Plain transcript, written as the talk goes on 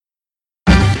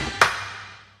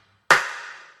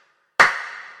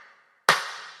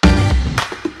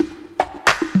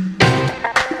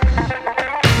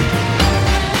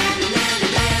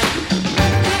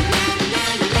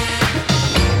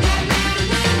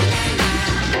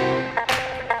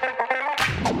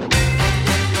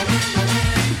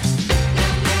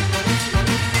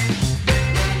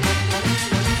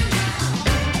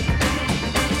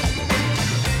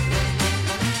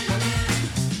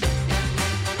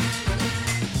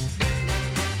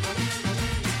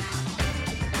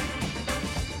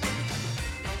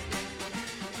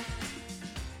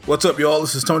What's up, y'all?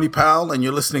 This is Tony Powell, and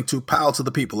you're listening to Powell to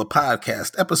the People, a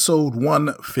podcast, episode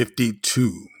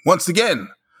 152. Once again,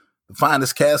 the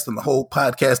finest cast in the whole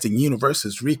podcasting universe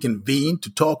has reconvened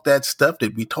to talk that stuff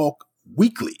that we talk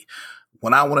weekly.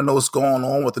 When I want to know what's going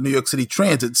on with the New York City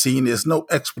transit scene, there's no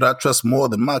expert I trust more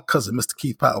than my cousin, Mr.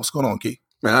 Keith Powell. What's going on, Keith?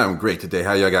 Man, I'm great today.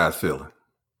 How y'all guys feeling?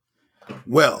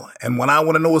 Well, and when I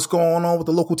want to know what's going on with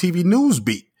the local TV news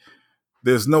beat,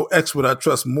 there's no expert I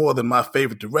trust more than my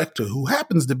favorite director, who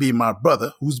happens to be my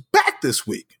brother, who's back this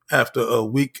week after a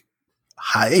week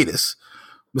hiatus.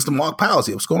 Mr. Mark Powell's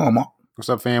here. What's going on, Mark? What's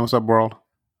up, fam? What's up, world?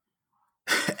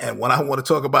 And when I want to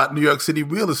talk about New York City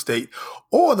real estate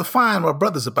or the fine my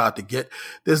brother's about to get,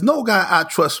 there's no guy I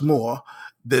trust more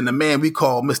than the man we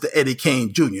call Mr. Eddie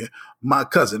Kane Jr., my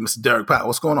cousin, Mr. Derek Powell.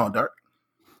 What's going on, Derek?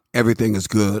 Everything is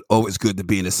good. Always good to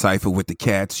be in a cipher with the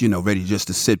cats, ready just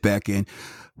to sit back and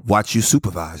watch you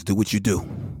supervise, do what you do.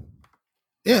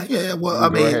 Yeah. Well, I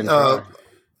mean, I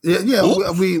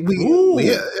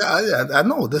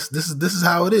know this is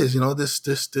how it is.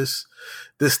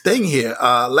 This thing here.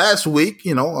 Last week,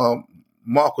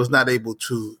 Mark was not able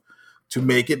to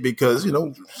make it because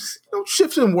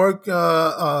shifts in work,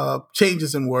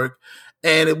 changes in work,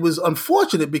 and it was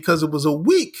unfortunate because it was a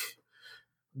week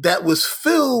that was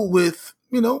filled with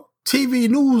TV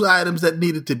news items that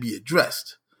needed to be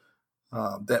addressed.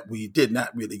 That we did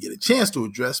not really get a chance to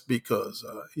address because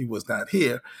he was not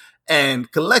here.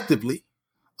 And collectively,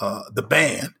 the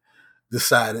band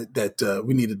decided that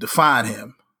we needed to fine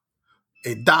him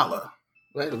 $1.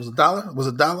 Right? It was $1? Was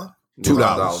it $1?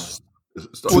 $2.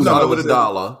 Started with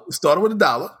 $1. Started with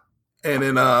 $1. And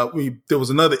then there was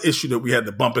another issue that we had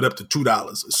to bump it up to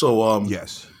 $2. So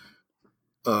yes,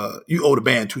 you owe the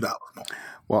band $2.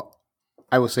 Well,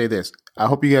 I will say this. I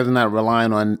hope you guys are not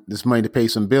relying on this money to pay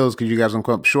some bills because you guys don't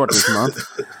come up short this month.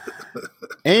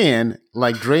 And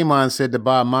like Draymond said to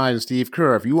Bob Myers and Steve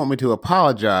Kerr, if you want me to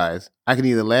apologize, I can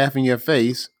either laugh in your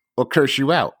face or curse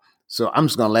you out. So I'm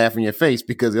just going to laugh in your face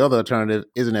because the other alternative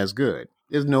isn't as good.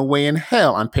 There's no way in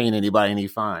hell I'm paying anybody any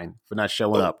fine for not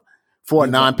showing up for a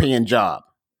non-paying job.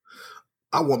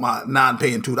 I want my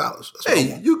non-paying $2.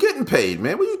 Hey, you getting paid,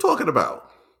 man. What are you talking about?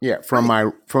 Yeah, from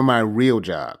my real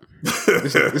job.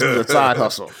 This is a side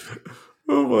hustle.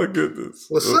 Oh my goodness.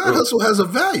 Well, side hustle has a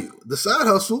value. The side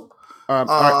hustle. All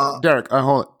right, Derek,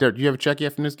 hold on. Derek, do you have a check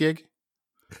yet from this gig?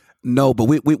 No, but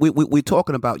we're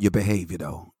talking about your behavior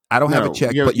though. I don't have a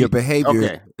check, but your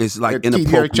behavior is like inappropriate.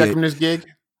 Do you have a check from this gig?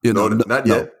 Not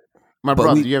yet. My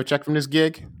brother, do you have a check from this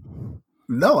gig?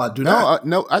 No, I do not.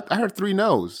 No, I heard 3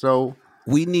 no's. So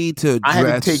we need to address. I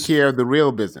had to take care of the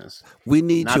real business. We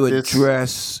need to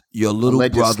address your little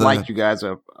brother, slight you guys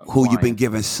are who you've been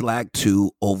giving slack to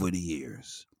over the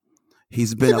years.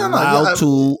 He's been allowed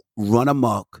to run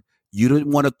amok. You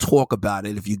didn't want to talk about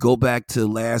it. If you go back to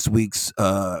last week's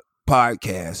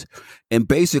podcast, and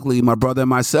basically my brother and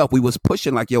myself, we was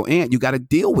pushing like, yo, Aunt, you got to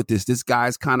deal with this. This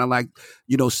guy's kind of like,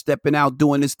 stepping out,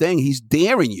 doing this thing. He's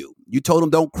daring you. You told him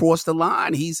don't cross the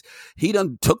line. He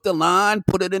done took the line,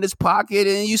 put it in his pocket,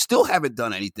 and you still haven't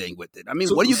done anything with it. I mean,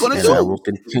 what are you going to do? I will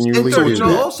continually do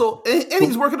that. Also, and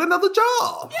he's working another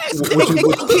job. Yes,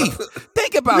 Keith,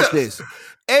 think about this.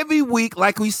 Every week,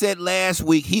 like we said last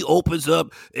week, he opens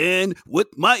up and with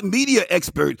my media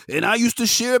expert, and I used to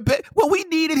share a bit. Well, we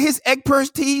needed his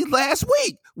expertise last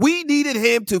week. We needed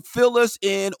him to fill us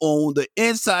in on the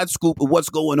inside scoop of what's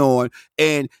going on,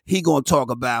 and he gonna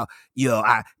talk about,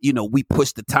 we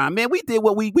pushed the time. Man, we did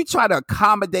what we tried to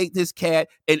accommodate this cat,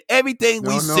 and everything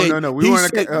we said. No. We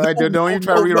weren't. Don't even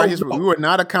try to rewrite history. We were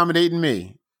not accommodating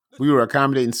me. We were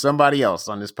accommodating somebody else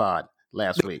on this pod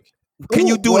last week. Can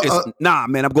you do this? Nah,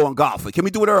 man, I'm going golfing. Can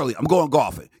we do it early? I'm going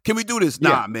golfing. Can we do this?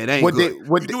 Nah, man, ain't good. Can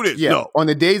we do this? Yeah. No. On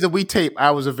the days that we tape, I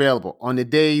was available. On the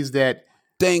days that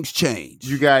things change,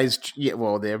 you guys,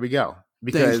 well, there we go.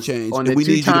 Because things change. On the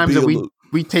 2 times that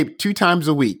we tape 2 times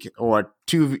a week, or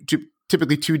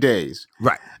typically 2 days.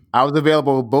 Right. I was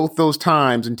available both those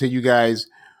times until you guys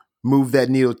moved that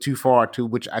needle too far to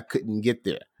which I couldn't get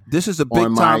there. This is a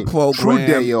big time program. True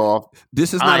day off.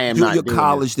 This is not a junior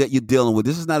college that you're dealing with.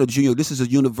 This is not a junior. This is a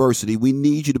university. We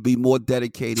need you to be more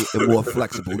dedicated and more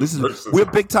flexible. We're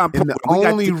big time program. The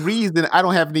only reason I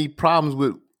don't have any problems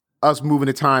with us moving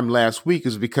the time last week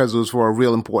is because it was for a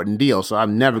real important deal. So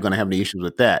I'm never going to have any issues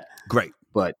with that. Great.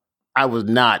 But I was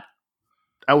not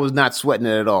sweating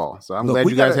it at all. So I'm glad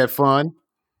you guys had fun.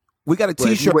 We got a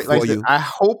T-shirt for you. I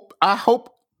hope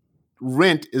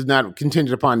rent is not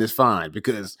contingent upon this fine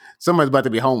because somebody's about to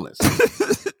be homeless.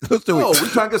 Let's do it. Oh, we're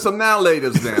trying to get some now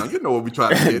laters down. You know what we're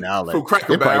trying to get from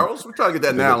Cracker Barrels. We're trying to get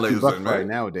that now laters in, man.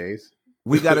 Nowadays.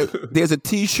 There's a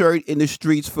T-shirt in the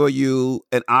streets for you,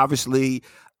 and obviously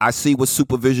I see what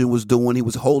supervision was doing. He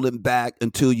was holding back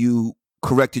until you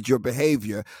corrected your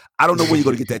behavior. I don't know where you're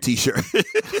going to get that T-shirt.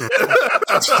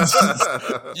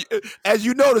 As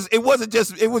you notice, it was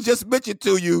just mentioned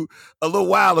to you a little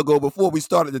while ago before we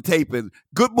started the taping.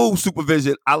 Good move,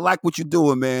 supervision. I like what you're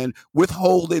doing, man.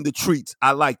 Withholding the treats.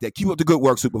 I like that. Keep up the good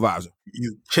work, supervisor.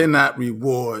 You cannot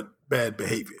reward bad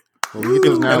behavior. Well, I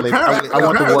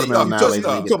want the watermelon now.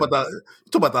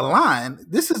 Talk about the line.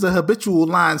 This is a habitual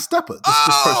line stepper.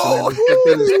 This person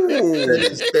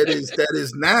that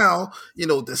is now,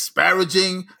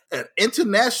 disparaging an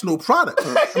international product.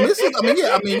 Yes,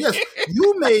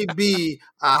 you may be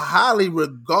a highly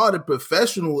regarded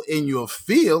professional in your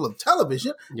field of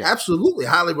television. Yeah. Absolutely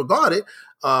highly regarded,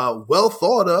 well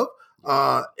thought of,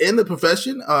 in the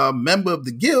profession, member of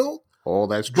the guild. All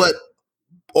that's true.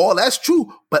 All that's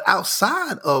true, but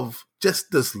outside of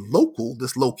just this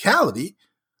locality,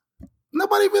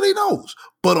 nobody really knows.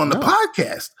 But on the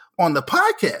podcast,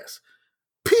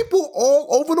 people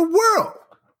all over the world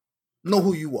know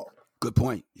who you are. Good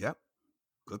point. Yep.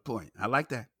 Good point. I like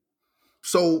that.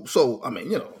 So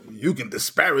you can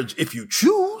disparage if you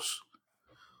choose.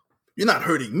 You're not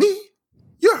hurting me.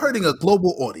 You're hurting a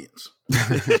global audience.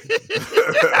 How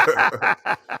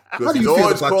do you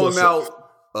feel about calling yourself?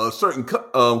 Out certain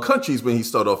countries when he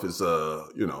started off his, I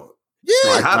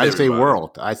say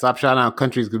world. I stopped shouting out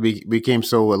countries because became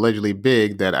so allegedly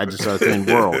big that I just started saying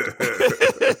world.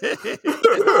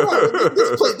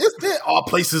 There are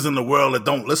places in the world that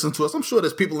don't listen to us. I'm sure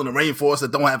there's people in the rainforest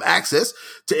that don't have access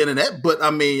to internet, but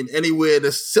anywhere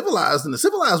that's civilized in the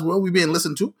civilized world, we're being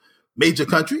listened to. Major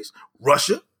countries,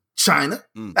 Russia, China.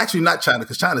 Actually, not China,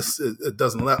 because China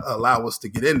doesn't allow us to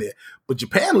get in there, but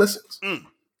Japan listens.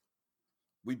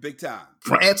 We big time.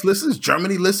 France listens.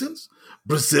 Germany listens.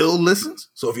 Brazil listens.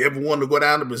 So if you ever want to go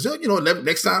down to Brazil,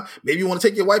 next time, maybe you want to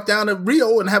take your wife down to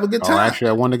Rio and have a good time. Actually,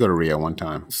 I wanted to go to Rio one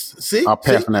time. See? I'll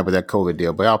pass on that with that COVID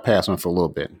deal, but I'll pass on for a little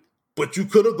bit. But you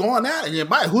could have gone out and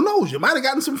who knows, you might have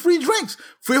gotten some free drinks,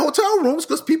 free hotel rooms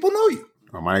because people know you.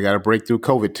 I might have got a break through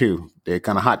COVID too. They're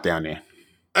kind of hot down there.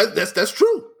 That's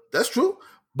true. That's true.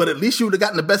 But at least you would have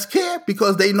gotten the best care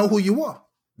because they know who you are.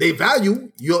 They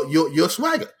value your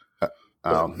swagger.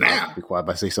 Now, be quiet if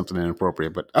I say something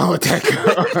inappropriate, but attack.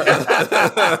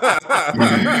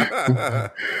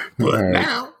 But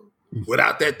now,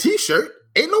 without that T-shirt,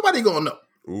 ain't nobody gonna know.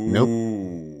 Nope.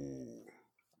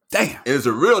 Damn, it's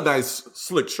a real nice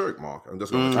slick shirt, Mark. I'm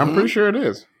pretty sure it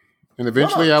is, and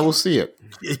eventually I will see it.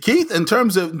 Keith, in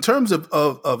terms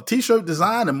of T-shirt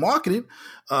design and marketing,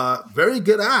 very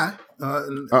good eye.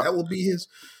 That will be his.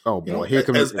 Oh boy! Here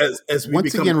comes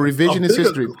once again revisionist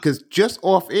history, because just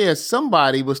off air,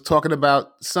 somebody was talking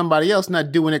about somebody else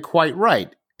not doing it quite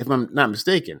right, if I'm not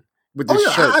mistaken. With this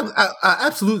shirt, I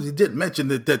absolutely did mention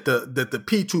that the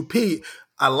P2P.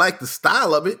 I like the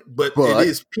style of it, but it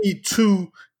is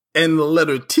P2 and the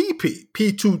letter TP,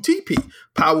 P2TP,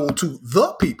 power to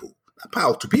the people, not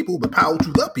power to people, but power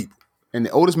to the people. And the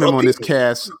oldest member on this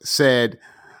cast said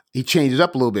he changed it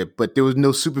up a little bit, but there was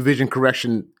no supervision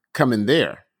correction coming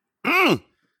there. I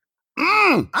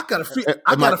got a free T-shirt.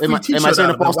 Am I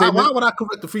saying a false statement? Why would I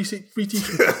correct the free T-shirt?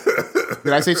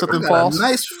 Did I say something false?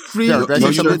 Nice free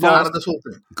T-shirt out of this whole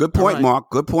thing. Good point, right. Mark.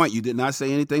 Good point. You did not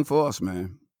say anything false,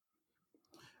 man.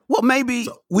 Well, maybe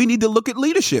we need to look at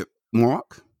leadership,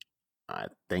 Mark. I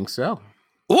think so.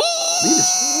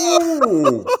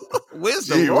 Ooh.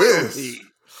 Wisdom.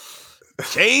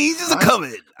 Changes are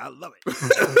coming. I love it.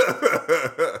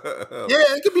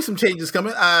 Yeah, it could be some changes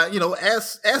coming.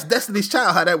 Ask Destiny's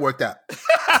Child how that worked out.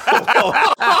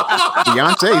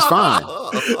 Beyonce's fine.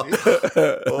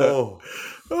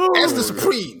 Ask the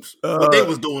Supremes what they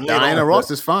was doing. Diana Ross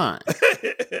is fine.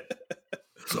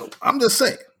 So I'm just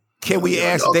saying. Can we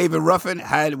ask David Ruffin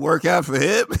how it worked out for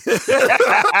him?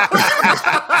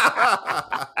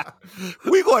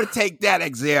 We're going to take that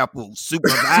example,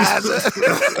 supervisor.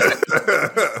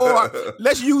 Or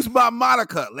let's use my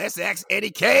moniker. Let's ask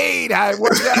Eddie Kane how it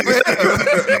worked out for him.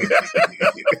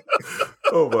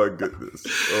 Oh, my goodness.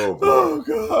 Oh,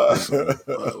 God.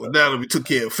 Now that we took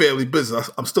care of family business,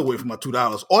 I'm still waiting for my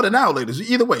 $2. Order now, ladies.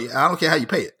 Either way, I don't care how you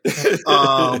pay it.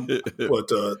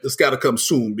 But this got to come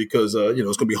soon because, it's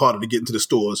going to be harder to get into the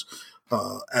stores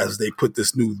as they put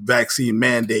this new vaccine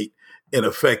mandate in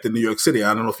effect in New York City.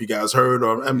 I don't know if you guys heard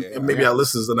or maybe our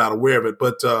listeners are not aware of it,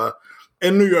 but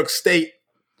in New York State,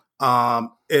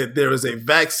 there is a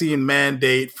vaccine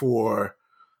mandate for,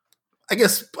 I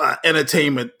guess,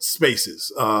 entertainment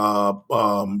spaces,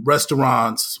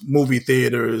 restaurants, movie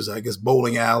theaters, I guess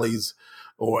bowling alleys,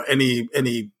 or any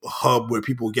hub where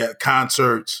people get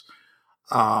concerts.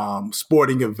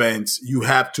 sporting events, you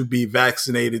have to be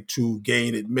vaccinated to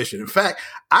gain admission. In fact,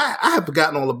 I have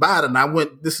forgotten all about it. And I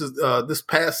went,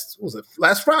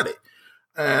 last Friday.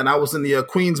 And I was in the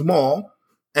Queens Mall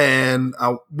and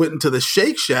I went into the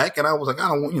Shake Shack and I was like, I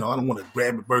don't want to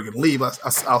grab a burger and leave.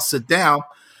 I'll sit down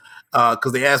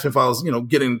because they asked me if I was,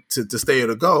 getting to stay or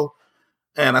to go.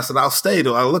 And I said, I'll stay.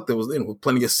 I looked, there was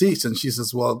plenty of seats. And she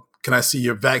says, well, can I see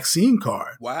your vaccine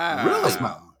card? Wow. Really?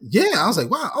 Yeah, I was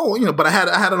like, wow. Oh, but I had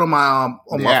it on my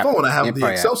my phone. I have the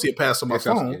Excelsior Pass on my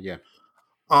phone. Yeah.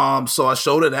 So I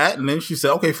showed her that, and then she said,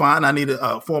 "Okay, fine. I need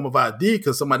a form of ID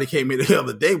because somebody came in the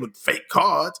other day with fake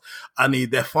cards. I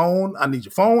need that phone. I need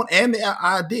your phone and the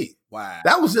ID." Wow.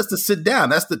 That was just to sit down.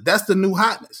 That's the new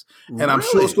hotness, and I'm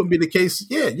sure it's going to be the case.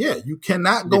 Yeah. You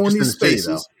cannot go in these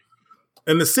spaces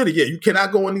in the city. Yeah, you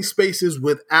cannot go in these spaces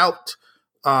without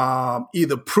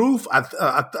either proof.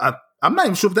 I'm not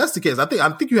even sure if that's the case. I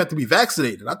think you have to be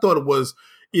vaccinated. I thought it was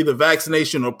either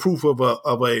vaccination or proof of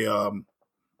a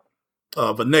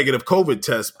negative COVID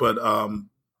test. But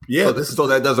so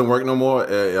that doesn't work no more.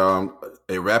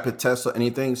 A rapid test or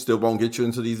anything still won't get you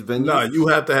into these venues. No, you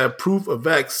have to have proof of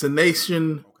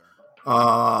vaccination.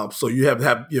 So you have to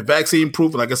have your vaccine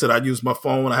proof. Like I said, I use my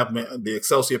phone. I have the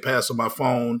Excelsior Pass on my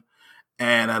phone,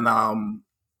 and then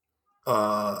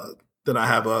I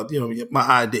have my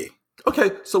ID.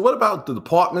 Okay, so what about the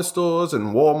department stores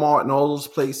and Walmart and all those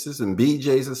places and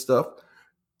BJ's and stuff?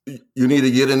 You need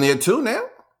to get in there too now?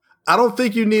 I don't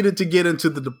think you needed to get into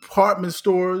the department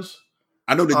stores.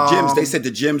 I know the gyms. They said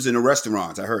the gyms and the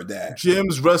restaurants. I heard that.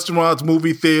 Gyms, restaurants,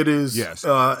 movie theaters, yes.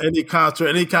 Any concert,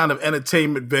 any kind of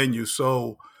entertainment venue.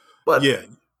 So, But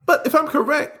if I'm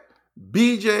correct,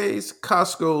 BJ's,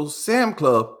 Costco, Sam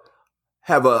Club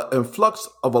have an influx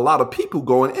of a lot of people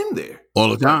going in there. All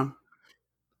the time.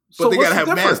 But they gotta have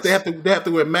masks. They have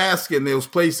to wear masks in those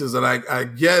places, and I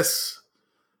guess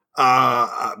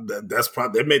that's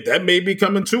probably that may be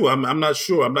coming too. I'm not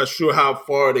sure. I'm not sure how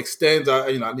far it extends.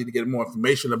 I need to get more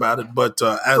information about it. But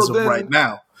as of right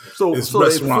now, so they're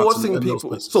forcing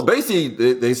people. So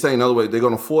basically, they're saying another way. They're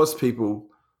going to force people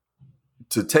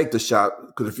to take the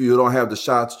shot because if you don't have the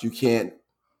shots, you can't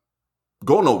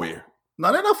go nowhere.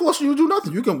 No, they're not forcing you to do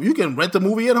nothing. You can rent a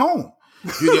movie at home.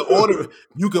 You can order.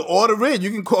 You can order it. You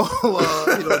can call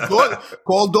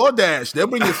call DoorDash. They'll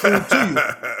bring your food to you.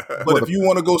 But if you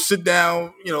want to go sit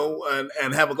down,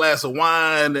 and have a glass of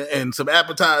wine and some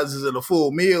appetizers and a full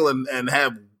meal and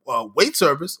have wait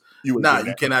service, you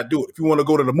cannot do it. If you want to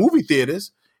go to the movie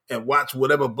theaters and watch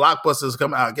whatever blockbusters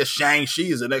come out, I guess Shang-Chi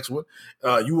is the next one.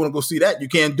 You want to go see that? You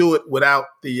can't do it without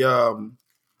the.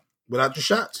 Without your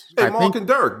shots. Hey, Mark and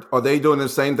Dirk, are they doing the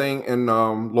same thing in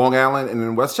Long Island and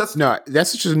in Westchester? No,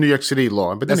 that's just a New York City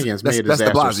law. But then again, it's made a disaster.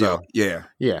 That's de Blasio. So.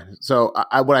 Yeah. So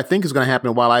what I think is going to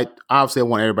happen, while I obviously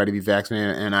want everybody to be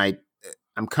vaccinated, and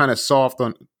I'm kind of soft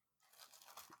on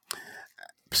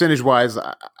percentage-wise,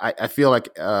 I feel like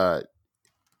I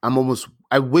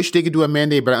wish they could do a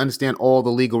mandate, but I understand all the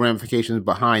legal ramifications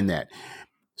behind that.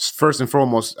 First and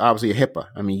foremost, obviously, a HIPAA.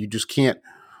 I mean, you just can't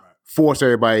force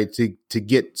everybody to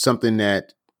get something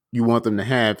that you want them to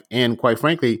have. And quite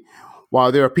frankly,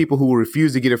 while there are people who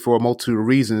refuse to get it for a multitude of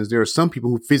reasons, there are some people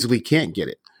who physically can't get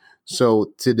it.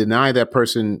 So to deny that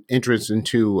person entrance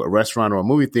into a restaurant or a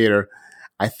movie theater,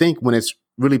 I think when it's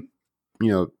really,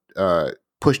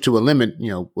 pushed to a limit,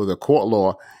 with a court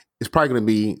law, it's probably going to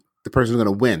be the person who's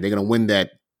going to win. They're going to win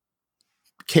that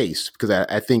case because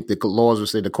I think the laws will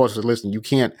say, the courts will listen, you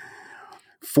can't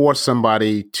force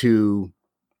somebody to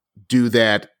do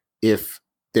that if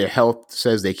their health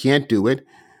says they can't do it,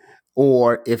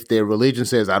 or if their religion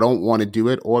says I don't want to do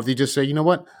it, or if they just say, you know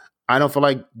what, I don't feel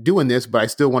like doing this, but I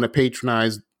still want to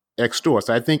patronize X store.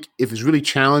 So I think if it's really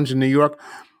challenged in New York,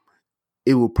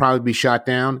 it will probably be shot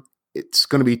down. It's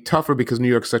going to be tougher because New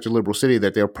York's such a liberal city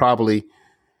that they'll probably,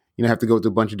 have to go to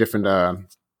a bunch of different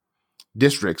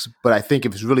districts. But I think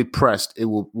if it's really pressed, it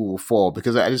will fall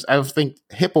because I don't think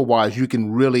HIPAA wise you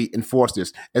can really enforce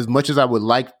this as much as I would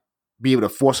like. Be able to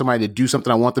force somebody to do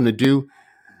something I want them to do.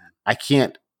 I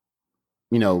can't,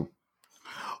 strong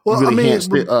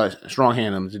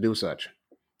hand them to do such.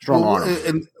 Strong arm.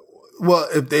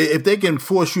 If they can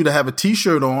force you to have a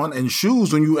T-shirt on and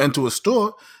shoes when you enter a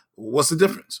store, what's the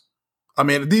difference? I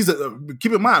mean,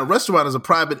 keep in mind, a restaurant is a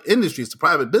private industry; it's a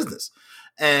private business,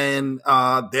 and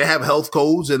they have health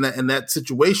codes. And in that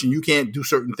situation, you can't do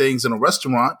certain things in a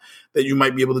restaurant that you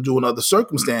might be able to do in other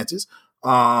circumstances.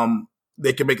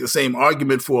 They can make the same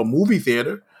argument for a movie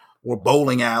theater or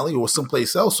bowling alley or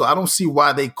someplace else. So I don't see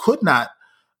why they could not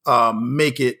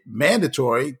make it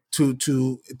mandatory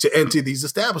to enter these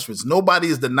establishments. Nobody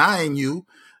is denying you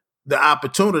the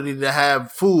opportunity to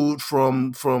have food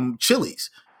from Chili's.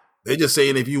 They're just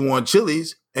saying if you want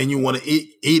Chili's and you want to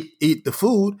eat the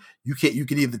food, you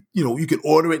can either, you can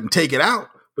order it and take it out,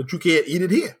 but you can't eat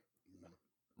it here.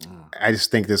 I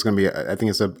just think there's going to be I think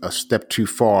it's a step too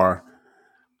far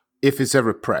if it's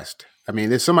ever pressed. I mean,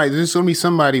 there's going to be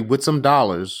somebody with some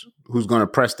dollars who's going to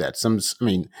press that.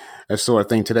 That sort of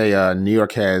thing today. New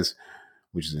York has,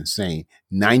 which is insane,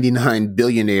 99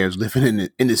 billionaires living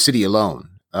in the city alone.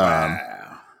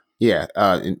 Wow. Yeah.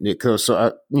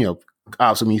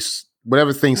 Obviously,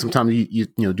 whatever thing. Sometimes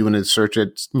you doing a search at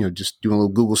just doing little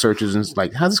Google searches, and it's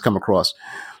like, how's this come across?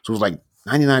 So it was like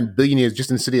 99 billionaires just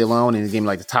in the city alone, and it gave me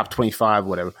like the top 25,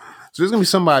 whatever. So there's gonna be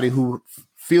somebody who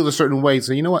feels a certain way.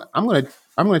 So you know what? I'm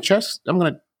gonna check this.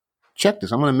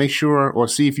 I'm gonna make sure or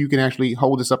see if you can actually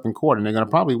hold this up in court, and they're gonna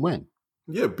probably win.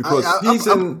 Yeah, because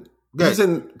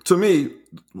to me,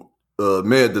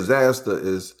 Mayor Disaster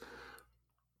is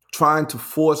trying to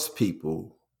force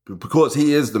people, because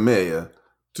he is the mayor,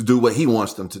 to do what he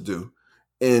wants them to do.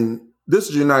 And this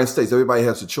is the United States. Everybody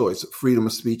has a choice, freedom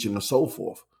of speech and so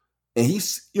forth. And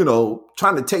he's,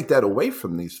 trying to take that away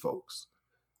from these folks.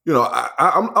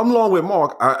 I'm along with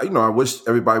Mark. I wish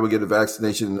everybody would get a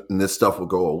vaccination and this stuff would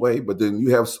go away. But then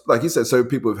you have, like he said, certain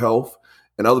people with health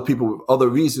and other people with other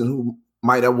reasons who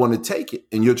might not want to take it.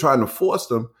 And you're trying to force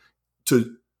them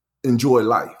to enjoy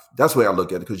life. That's the way I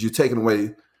look at it, because you're taking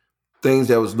away things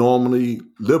that was normally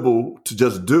liberal to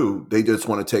just do. They just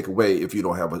want to take away if you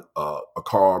don't have a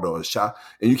card or a shot.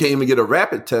 And you can't even get a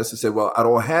rapid test and say, well, I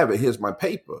don't have it. Here's my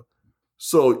paper.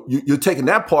 So you're taking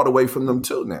that part away from them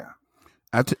too now.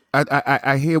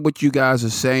 I hear what you guys are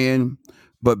saying,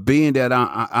 but being that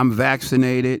I'm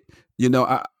vaccinated,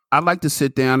 I like to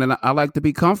sit down and I like to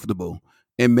be comfortable.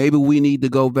 And maybe we need to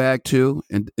go back to,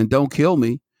 and don't kill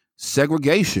me,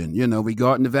 segregation,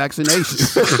 regarding the vaccination.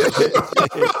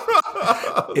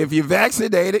 If you're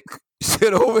vaccinated,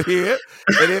 sit over here.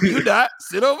 And if you're not,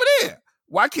 sit over there.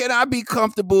 Why can't I be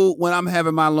comfortable when I'm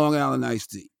having my Long Island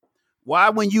iced tea? Why,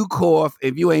 when you cough,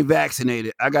 if you ain't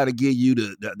vaccinated, I got to give you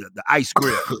the ice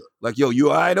grip? Like, yo, you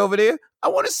all right over there? I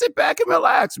want to sit back and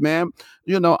relax, man.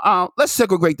 Let's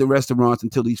segregate the restaurants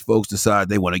until these folks decide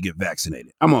they want to get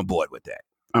vaccinated. I'm on board with that.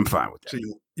 I'm fine with that. So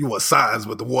you want signs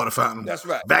with the water fountain? That's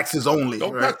right. Vaxxers only.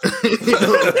 Right?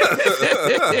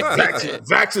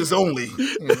 Vaxxers only.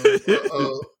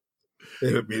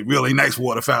 It'd be a really nice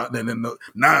water fountain, and then the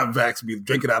non-vax be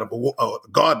drinking out of a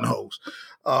garden hose.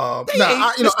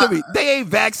 They ain't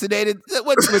vaccinated.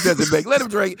 What difference does it make? Let them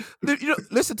drink.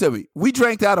 Listen to me. We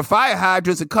drank out of fire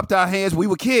hydrants and cupped our hands when we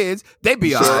were kids. They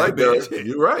be all right.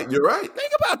 You're right.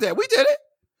 Think about that. We did it.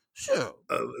 Sure.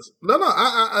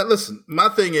 I listen. My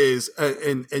thing is,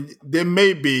 and there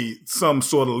may be some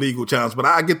sort of legal challenge, but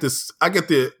I get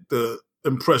the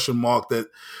impression, Mark, that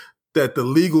the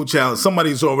legal challenge,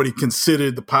 somebody's already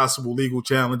considered the possible legal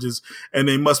challenges, and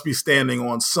they must be standing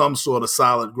on some sort of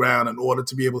solid ground in order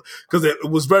to be able, because it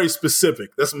was very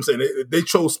specific. That's what I'm saying. They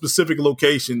chose specific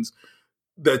locations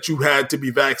that you had to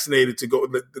be vaccinated to go.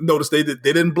 Notice they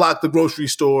didn't block the grocery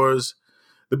stores,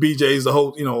 the BJ's, the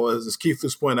whole, as Keith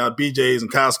was pointing out, BJ's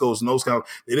and Costco's and those they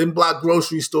didn't block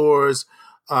grocery stores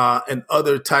and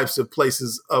other types of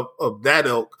places of that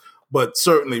ilk, but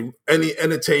certainly any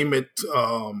entertainment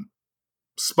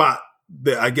spot,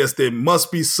 that I guess there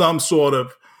must be some sort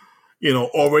of,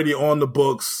 already on the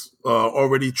books,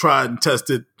 already tried and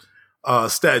tested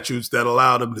statutes that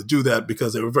allow them to do that,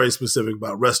 because they were very specific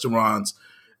about restaurants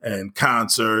and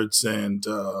concerts and.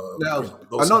 Now,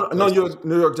 I know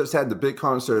New York just had the big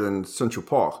concert in Central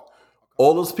Park.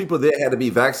 All those people there had to be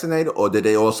vaccinated, or did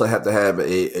they also have to have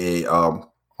a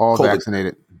all COVID?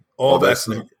 Vaccinated? All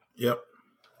vaccinated. Yep.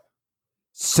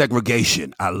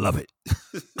 Segregation. I love it.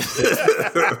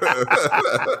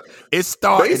 It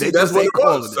started. Basically, that's what it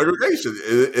was. Segregation.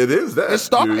 It is that. It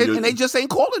started, and they just ain't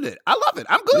calling it. I love it.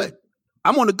 I'm good.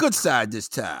 I'm on the good side this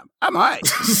time. I'm all right.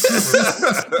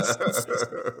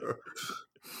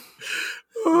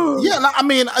 Yeah, I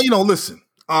mean, listen.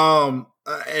 And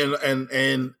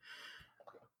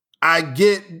I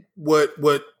get what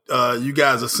you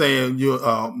guys are saying. You,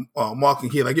 Mark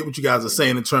and Keith, I get what you guys are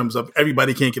saying in terms of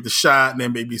everybody can't get the shot, and there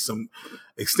may be some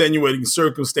extenuating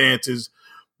circumstances.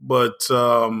 But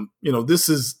this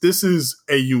is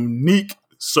a unique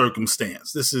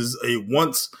circumstance. This is a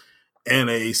once in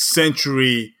a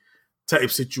century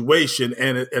type situation,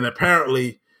 and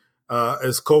apparently,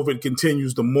 as COVID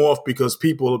continues to morph because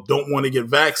people don't want to get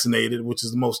vaccinated, which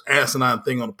is the most asinine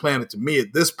thing on the planet to me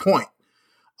at this point.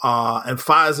 And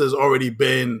Pfizer has already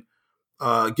been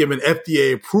given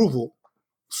FDA approval.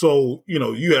 So,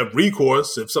 you have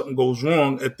recourse if something goes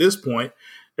wrong at this point.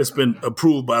 it's been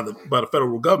approved by the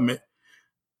federal government.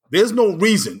 There's no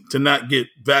reason to not get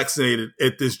vaccinated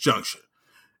at this juncture.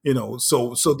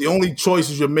 So the only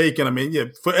choices you're making, I mean, yeah,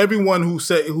 for everyone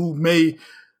who may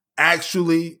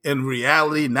actually in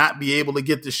reality not be able to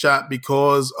get the shot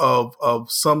because of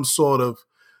some sort of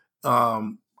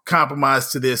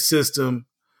compromise to their system,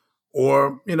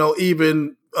 or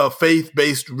even a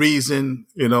faith-based reason,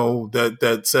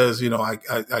 that says I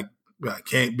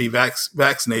can't be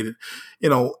vaccinated,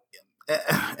 and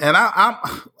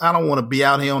I don't want to be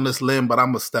out here on this limb, but I'm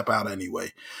gonna step out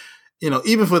anyway.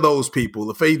 Even for those people,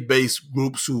 the faith-based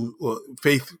groups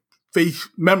faith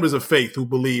members of faith who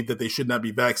believe that they should not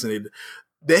be vaccinated,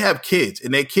 they have kids,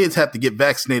 and their kids have to get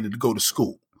vaccinated to go to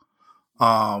school.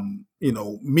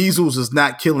 Measles is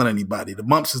not killing anybody. The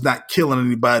mumps is not killing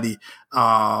anybody.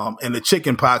 And the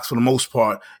chicken pox, for the most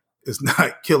part, is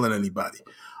not killing anybody.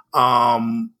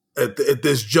 At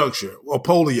this juncture, or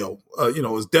polio,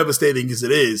 as devastating as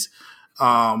it is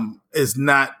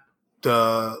not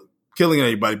killing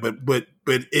anybody, but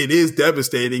it is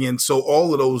devastating. And so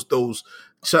all of those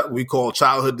we call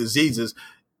childhood diseases,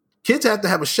 kids have to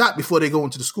have a shot before they go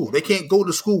into the school. They can't go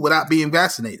to school without being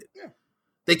vaccinated. Yeah.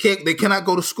 They cannot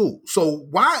go to school. So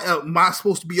why am I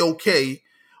supposed to be okay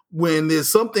when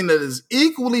there's something that is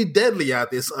equally deadly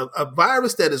out there, a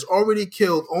virus that has already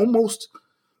killed almost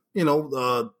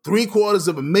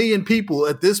 750,000 people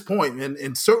at this point,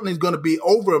 and certainly is going to be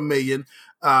over 1 million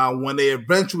when they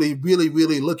eventually really,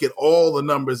 really look at all the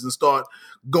numbers and start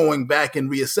going back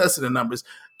and reassessing the numbers.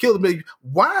 Killed 1 million.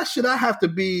 Why should I have to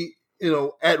be,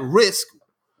 at risk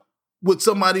with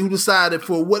somebody who decided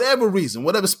for whatever reason,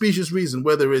 whatever specious reason,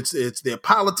 whether it's their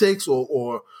politics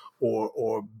or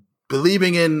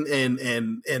believing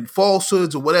in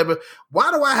falsehoods or whatever?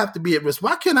 Why do I have to be at risk?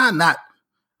 Why can I not,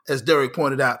 as Derek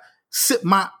pointed out, sip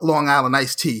my Long Island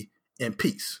iced tea in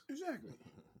peace? Exactly.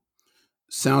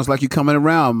 Sounds like you're coming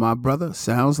around, my brother.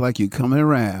 Sounds like you're coming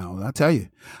around. I tell you,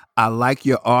 I like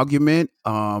your argument.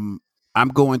 I'm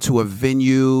going to a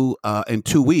venue in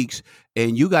 2 weeks,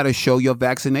 and you got to show your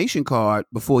vaccination card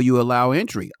before you allow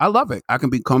entry. I love it. I can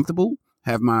be comfortable,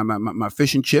 have my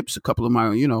fish and chips, a couple of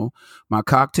my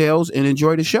cocktails, and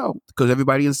enjoy the show because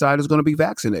everybody inside is going to be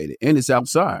vaccinated, and it's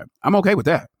outside. I'm okay with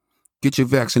that. Get your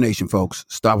vaccination, folks.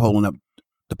 Stop holding up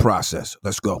the process.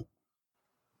 Let's go.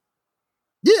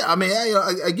 Yeah, I mean,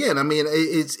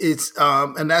 it's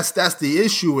and that's the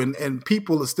issue, and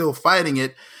people are still fighting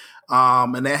it.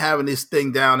 And they're having this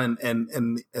thing down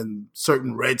in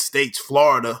certain red states,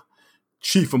 Florida,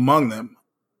 chief among them,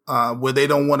 where they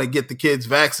don't want to get the kids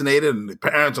vaccinated. And the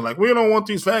parents are like, we don't want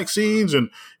these vaccines. And,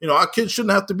 our kids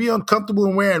shouldn't have to be uncomfortable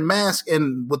in wearing masks.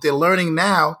 And what they're learning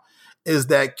now is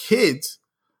that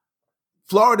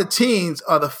Florida teens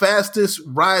are the fastest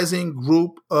rising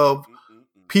group of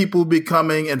people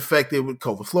becoming infected with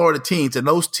COVID. Florida teens, and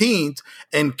those teens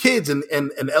and kids and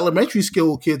elementary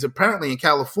school kids apparently in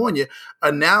California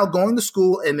are now going to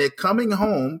school, and they're coming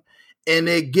home and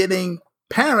they're getting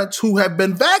parents who have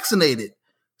been vaccinated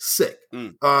sick.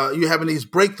 You're having these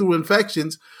breakthrough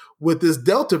infections with this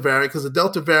Delta variant, because the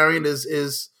Delta variant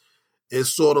is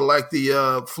sort of like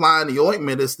the fly in the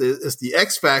ointment. It's the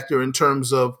X factor in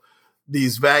terms of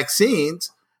these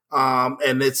vaccines.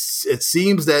 And it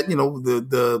seems that,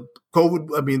 the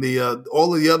COVID,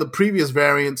 all of the other previous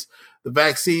variants, the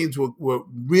vaccines were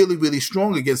really, really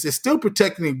strong against. They're still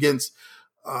protecting against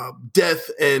death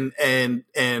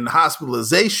and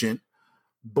hospitalization.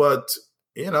 But,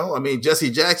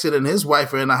 Jesse Jackson and his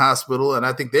wife are in the hospital, and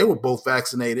I think they were both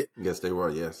vaccinated. Yes, they were.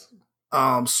 Yes.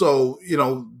 So,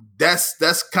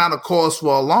 that's kind of cause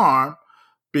for alarm,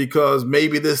 because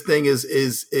maybe this thing is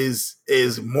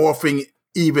morphing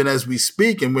even as we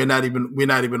speak, and we're not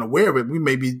even aware of it. We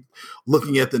may be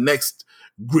looking at the next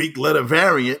Greek letter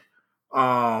variant,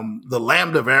 the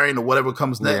Lambda variant, or whatever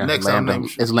comes next. Lambda.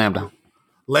 It's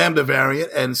Lambda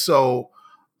variant, and so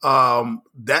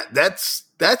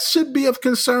that should be of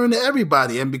concern to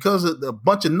everybody. And because of a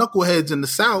bunch of knuckleheads in the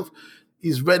South,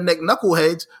 these redneck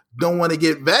knuckleheads don't want to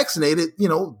get vaccinated.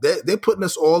 They're putting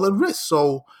us all at risk.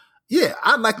 So yeah,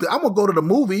 I'm gonna go to the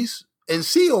movies and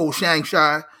see old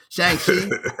Shang-Chi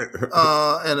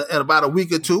in about a week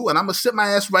or two, and I'm gonna sit my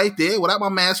ass right there without my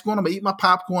mask on. I'm gonna eat my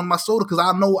popcorn, my soda, because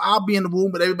I know I'll be in the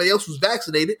room with everybody else who's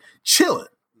vaccinated, chilling.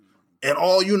 And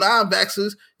all you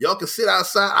non-vaxxers, y'all can sit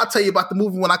outside. I'll tell you about the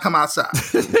movie when I come outside.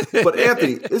 But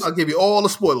Anthony, I'll give you all the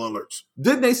spoiler alerts.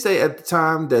 Didn't they say at the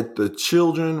time that the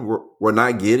children were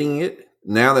not getting it?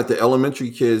 Now that the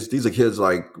elementary kids, these are kids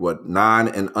like 9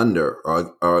 and under,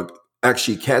 are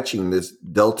actually catching this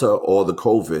Delta or the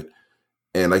COVID.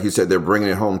 And like you said, they're bringing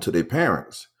it home to their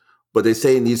parents. but they're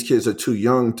saying these kids are too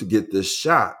young to get this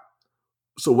shot.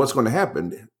 So what's going to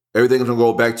happen? Everything's going to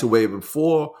go back to way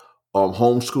before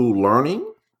homeschool learning.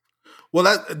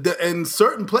 Well, in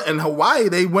in Hawaii,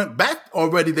 they went back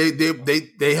already.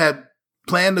 They had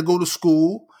planned to go to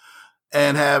school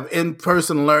and have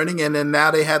in-person learning, and then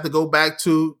now they had to go back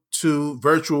to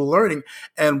virtual learning.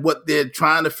 And what they're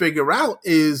trying to figure out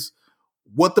is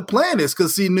what the plan is.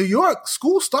 Because see, New York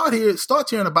school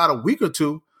starts here in about a week or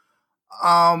two.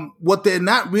 What they're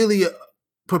not really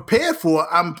prepared for,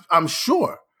 I'm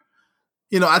sure.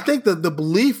 I think that the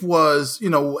belief was,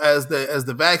 as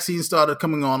the vaccine started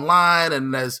coming online,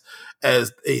 and as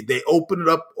they opened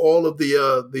up all of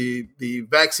the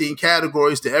vaccine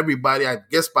categories to everybody, I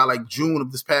guess by like June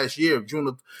of this past year, June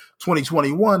of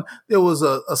 2021, there was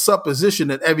a supposition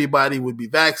that everybody would be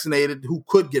vaccinated who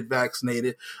could get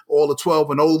vaccinated. All the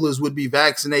 12 and olders would be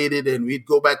vaccinated, and we'd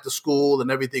go back to school, and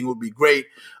everything would be great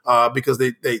because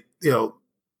they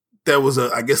there was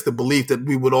I guess the belief that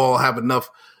we would all have enough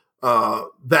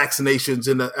vaccinations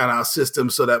in our system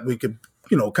so that we could,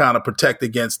 kind of protect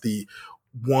against the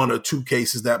 1 or 2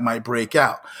 cases that might break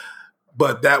out.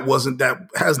 But that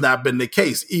has not been the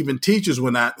case. Even teachers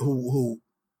were not, who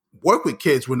work with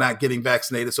kids, were not getting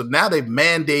vaccinated. So now they've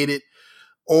mandated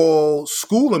all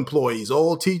school employees,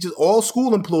 all teachers, all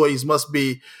school employees must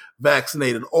be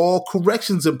vaccinated. All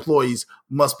corrections employees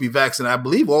must be vaccinated. I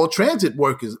believe all transit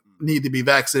workers need to be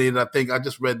vaccinated. I think I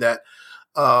just read that.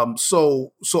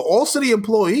 So all city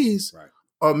employees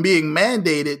are being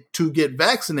mandated to get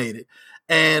vaccinated,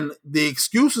 and the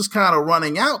excuse is kind of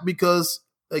running out because,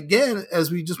 again,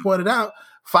 as we just pointed out,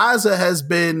 Pfizer has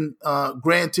been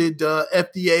granted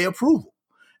FDA approval,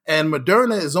 and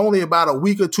Moderna is only about a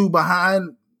week or 2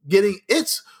 behind getting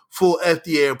its full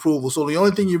FDA approval. So the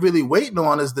only thing you're really waiting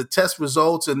on is the test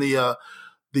results and the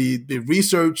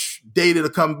research data to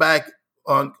come back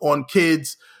on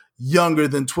kids younger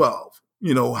than 12.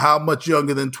 How much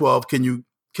younger than 12 can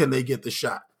they get the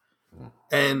shot?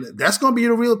 And that's going to be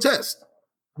the real test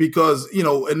because,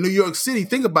 in New York City,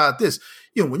 think about this.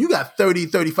 When you got 30,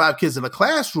 35 kids in a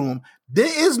classroom, there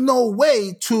is no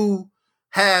way to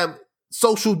have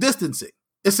social distancing.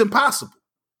 It's impossible.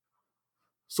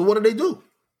 So what do?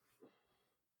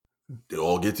 They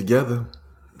all get together,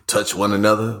 touch one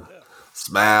another,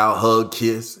 smile, hug,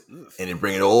 kiss, and then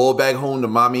bring it all back home to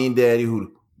mommy and daddy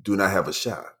who do not have a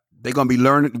shot. They're going to be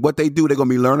learning what they do. They're going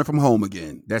to be learning from home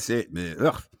again. That's it, man.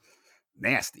 Ugh,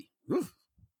 nasty. Ugh.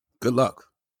 Good luck.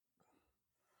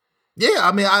 Yeah,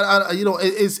 I mean,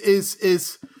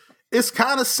 it's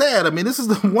kind of sad. I mean, this is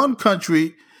the one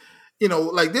country,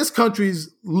 like this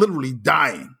country's literally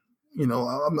dying.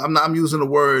 I'm using the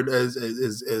word as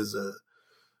a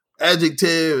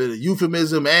adjective, a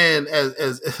euphemism, and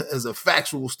as a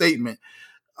factual statement.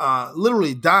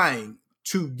 Literally dying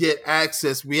to get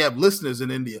access. We have listeners in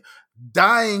India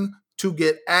dying to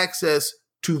get access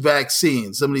to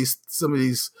vaccines. Some of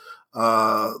these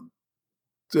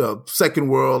second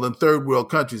world and third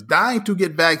world countries dying to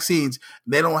get vaccines.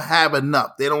 They don't have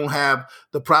enough. They don't have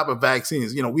the proper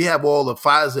vaccines. We have all the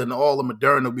Pfizer and all the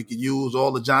Moderna we could use,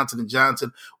 all the Johnson &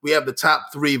 Johnson. We have the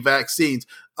top 3 vaccines.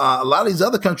 A lot of these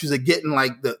other countries are getting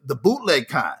like the bootleg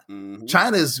kind. Mm-hmm.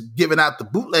 China is giving out the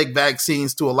bootleg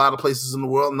vaccines to a lot of places in the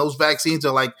world. And those vaccines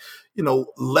are like,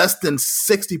 less than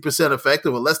 60%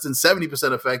 effective or less than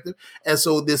 70% effective. And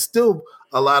so there's still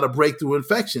a lot of breakthrough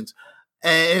infections.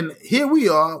 And here we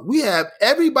are. We have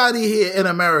everybody here in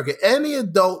America. Any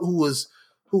adult who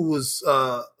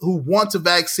wants a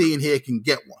vaccine here can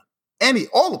get one.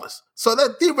 All of us. So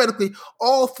that theoretically,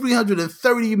 all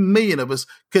 330 million of us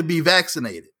could be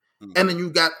vaccinated. Mm-hmm. And then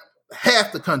you got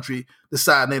half the country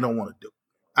deciding they don't want to do it.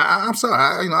 I'm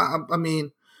sorry.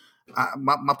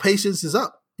 My patience is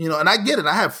up. And I get it.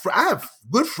 I have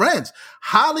good friends,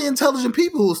 highly intelligent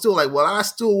people who are still like, well, I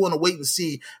still want to wait and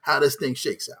see how this thing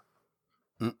shakes out.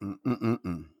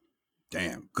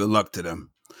 Damn. Good luck to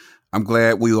them. I'm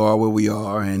glad we are where we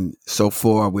are, and so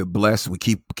far we're blessed. We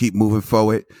keep moving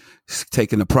forward,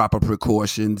 taking the proper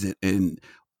precautions. And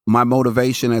my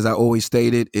motivation, as I always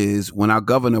stated, is when our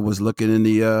governor was looking in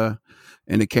the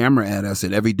camera at us,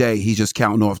 and every day he's just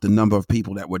counting off the number of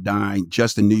people that were dying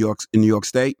just in New York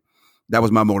State. That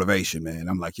was my motivation, man.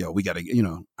 I'm like, yo, we got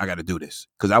to, I got to do this.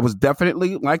 Because I was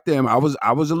definitely like them. I was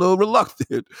a little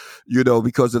reluctant,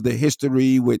 because of the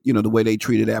history with, the way they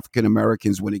treated African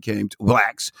Americans when it came to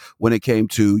blacks, when it came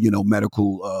to,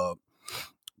 medical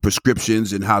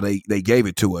prescriptions and how they gave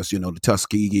it to us, the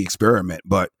Tuskegee experiment.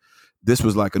 But this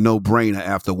was like a no-brainer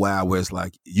after a while, where it's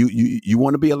like, you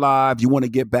want to be alive, you want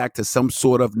to get back to some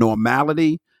sort of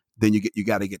normality, then you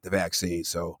got to get the vaccine.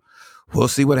 So we'll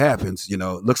see what happens. It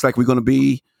looks like we're going to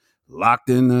be locked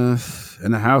in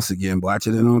the house again,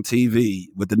 watching it on TV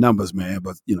with the numbers, man.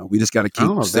 But we just got to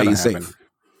keep staying safe.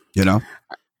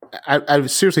 I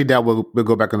seriously doubt we'll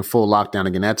go back on full lockdown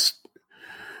again. I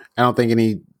don't think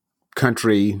any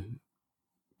country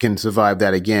can survive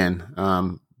that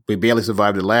again. We barely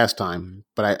survived it last time,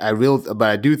 but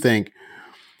I do think,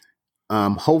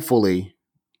 hopefully,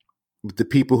 the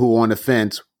people who are on the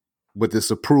fence with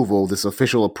this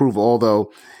official approval,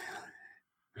 although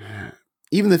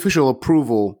even the official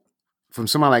approval from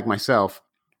somebody like myself,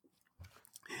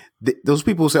 those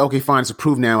people who say, okay, fine, it's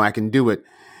approved now, I can do it.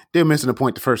 They're missing the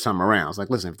point the first time around. It's like,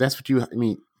 listen, if that's what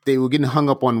they were getting hung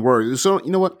up on words. So,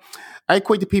 you know what? I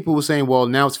equate to people who are saying, well,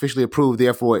 now it's officially approved,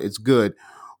 therefore it's good.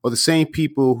 Or the same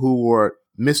people who were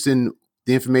missing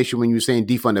the information when you were saying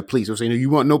defund the police. Or saying, you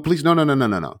want no police?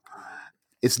 No.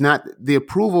 It's not the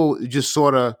approval, just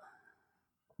sort of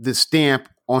the stamp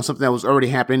on something that was already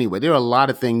happening anyway. There are a lot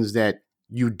of things that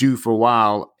you do for a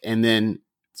while and then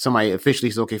somebody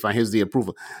officially says, okay, fine, here's the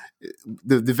approval.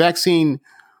 The vaccine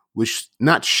was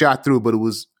not shot through, but it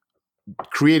was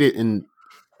created in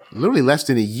literally less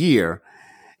than a year.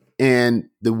 And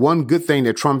the one good thing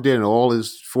that Trump did in all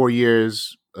his 4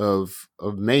 years of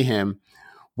mayhem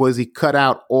was he cut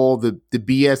out all the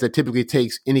BS that typically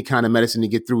takes any kind of medicine to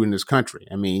get through in this country.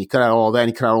 I mean, he cut out all that and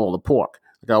he cut out all the pork.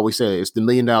 Like I always say, it's the $1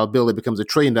 million bill that becomes a $1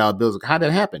 trillion bill. It's like, how'd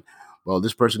that happen? Well,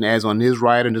 this person adds on his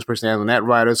rider and this person adds on that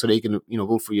rider so they can,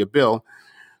 vote for your bill.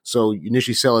 So you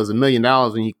initially sell it as $1 million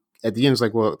and at the end it's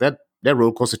like, well, that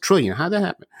road costs $1 trillion. How'd that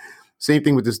happen? Same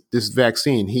thing with this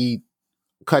vaccine. He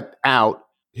cut out,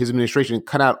 his administration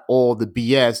cut out all the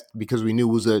BS because we knew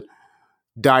it was a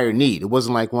dire need. It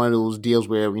wasn't like one of those deals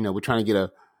where, we're trying to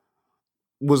get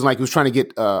wasn't like he was trying to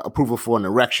get approval for an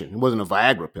erection. It wasn't a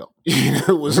Viagra pill.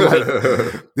 It was like,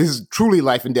 this is truly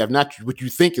life and death, not what you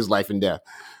think is life and death.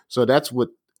 So that's what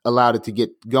allowed it to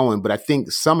get going. But I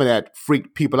think some of that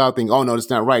freaked people out thinking, oh, no, it's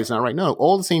not right. It's not right. No,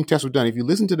 all the same tests were done. If you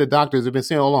listen to the doctors, they've been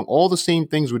saying all along, all the same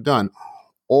things were done.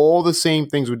 All the same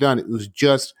things were done. It was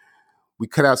just, we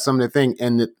cut out some of the thing.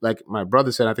 And like my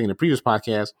brother said, I think in the previous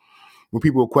podcast, when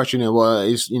people were questioning, well,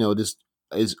 this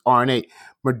is RNA,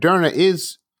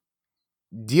 Moderna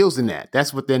deals in that.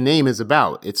 That's what their name is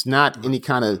about. It's not any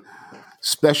kind of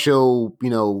special,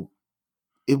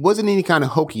 it wasn't any kind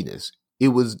of hokiness. It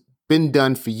was been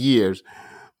done for years.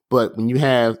 But when you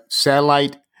have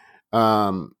satellite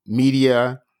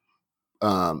media,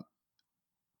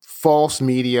 false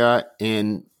media,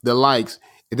 and the likes,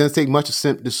 it doesn't take much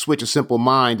to switch a simple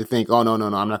mind to think, oh, no,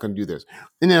 I'm not going to do this.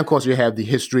 And then, of course, you have the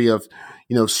history of,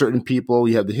 certain people.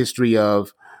 You have the history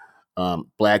of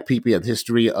Black people. You have the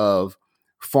history of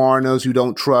foreigners who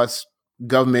don't trust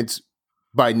governments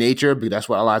by nature, because that's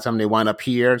why a lot of times they wind up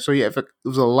here. So, yeah, there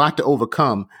was a lot to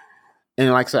overcome. And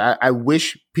like I said, I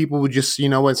wish people would just, say,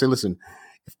 listen,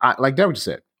 like Derek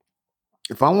said,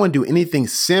 if I want to do anything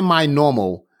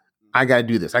semi-normal, I got to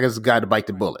do this. I just got to bite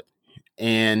the bullet.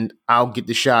 And I'll get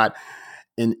the shot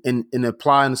and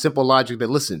apply the simple logic that,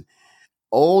 listen,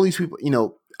 all these people,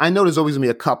 I know there's always going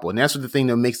to be a couple. And that's what the thing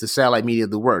that makes the satellite media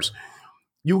the worst.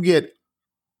 You get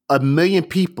 1 million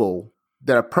people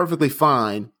that are perfectly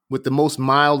fine with the most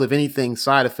mild of anything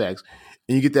side effects.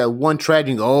 And you get that one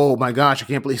tragedy and go, oh my gosh, I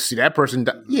can't believe see that person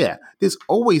die. Yeah, there's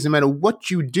always, no matter what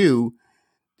you do,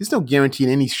 there's no guarantee in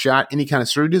any shot, any kind of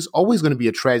surgery. There's always going to be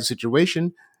a tragic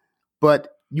situation. But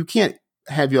you can't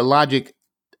have your logic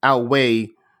outweigh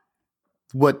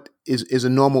what is a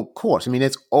normal course. I mean,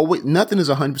 it's always, nothing is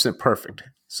 100% perfect.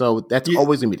 So that's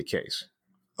always going to be the case.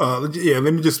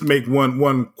 Let me just make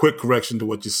one quick correction to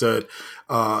what you said.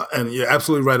 And you're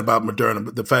absolutely right about Moderna,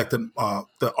 but the fact that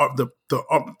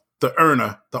the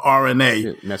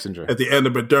RNA messenger at the end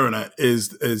of Moderna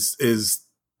is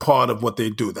part of what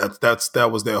they do. That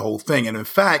was their whole thing. And in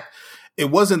fact, it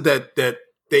wasn't that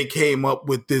they came up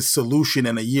with this solution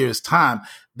in a year's time.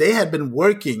 They had been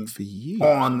working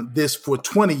on this for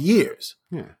 20 years.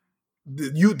 Yeah.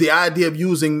 The idea of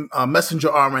using messenger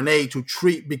RNA to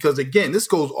treat, because again, this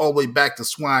goes all the way back to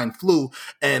swine flu,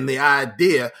 and the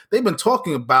idea they've been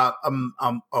talking about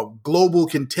a global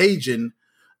contagion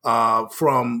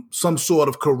from some sort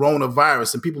of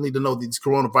coronavirus, and people need to know these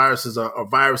coronaviruses are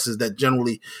viruses that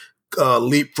generally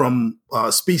leap from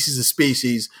species to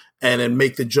species and then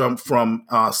make the jump from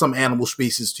some animal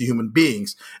species to human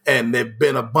beings. And there've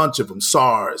been a bunch of them: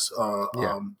 SARS,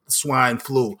 swine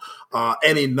flu,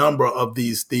 any number of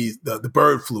these, the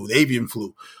bird flu, the avian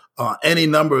flu, any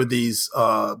number of these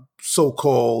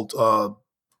so-called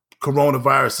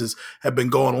coronaviruses have been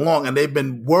going along, and they've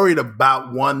been worried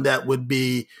about one that would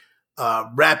be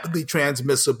rapidly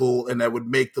transmissible, and that would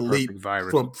make the leap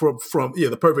from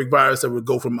the perfect virus that would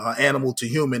go from animal to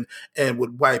human and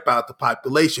would wipe out the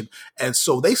population. And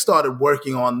so they started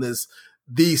working on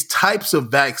these types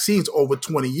of vaccines over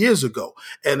 20 years ago.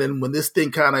 And then when this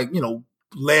thing kind of,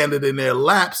 landed in their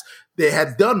laps, they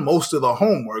had done most of the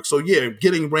homework. So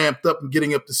getting ramped up and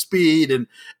getting up to speed and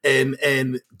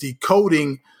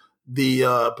decoding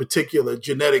the particular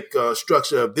genetic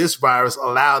structure of this virus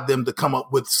allowed them to come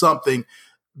up with something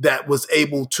that was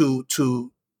able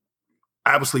to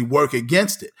obviously work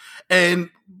against it. And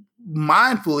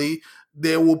mindfully,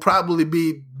 there will probably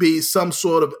be some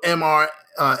sort of mRNA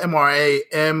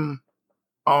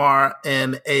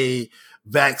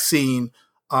vaccine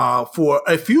for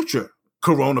a future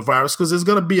coronavirus, because there's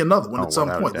going to be another one at some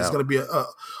point. There's going to be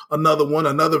another one,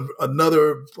 another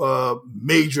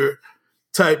major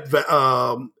type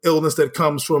illness that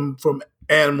comes from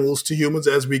animals to humans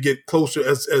as we get closer,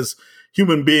 as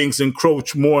human beings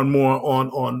encroach more and more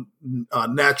on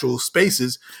natural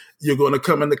spaces. You're going to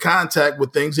come into contact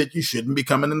with things that you shouldn't be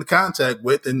coming into contact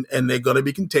with, and they're going to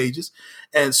be contagious.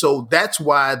 And so that's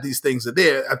why these things are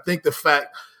there. I think the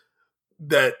fact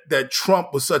that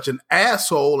Trump was such an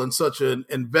asshole and such an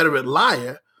inveterate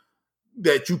liar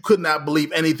that you could not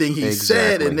believe anything he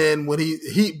said. And then when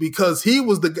because he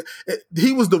was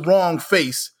the wrong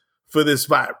face for this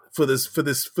virus, for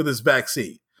this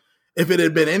vaccine. If it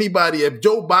had been anybody, if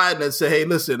Joe Biden had said, hey,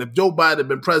 listen, if Joe Biden had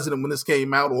been president when this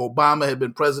came out, or Obama had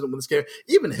been president when this came out,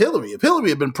 even Hillary, if Hillary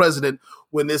had been president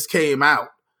when this came out,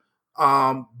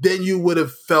 then you would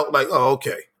have felt like, oh,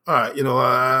 okay. All right,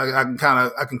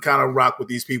 I can kind of rock with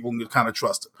these people and kind of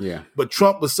trust them. Yeah. But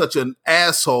Trump was such an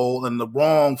asshole and the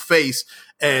wrong face,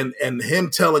 and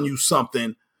him telling you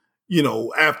something,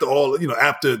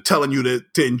 after telling you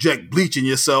to inject bleach in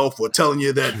yourself, or telling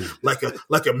you that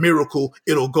like a miracle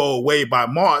it'll go away by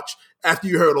March. After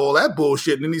you heard all that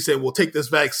bullshit, and then he said, "Well, take this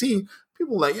vaccine."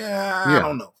 People were like, I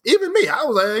don't know. Even me, I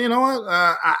was like,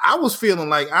 I was feeling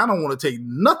like I don't want to take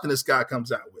nothing this guy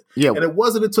comes out with. Yeah. And it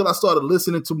wasn't until I started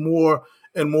listening to more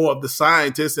and more of the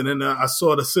scientists, and then I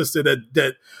saw the sister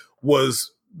that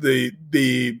was the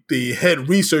head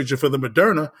researcher for the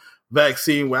Moderna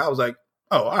vaccine, where I was like,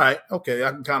 oh, all right, okay,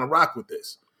 I can kind of rock with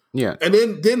this. Yeah. And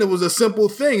then it was a simple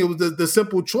thing. It was the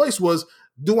simple choice was,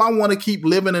 do I want to keep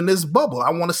living in this bubble?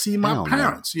 I want to see my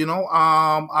parents, I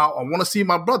want to see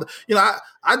my brother.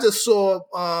 I just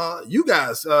saw you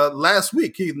guys last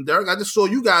week, Keith and Derek. I just saw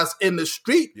you guys in the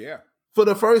street for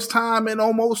the first time in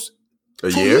almost 2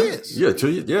 years. Yeah, 2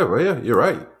 years. Yeah, right. Yeah, you're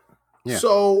right. Yeah.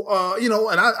 So,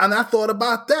 and I thought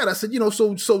about that. I said,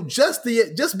 so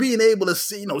just being able to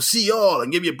see y'all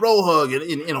and give you a bro hug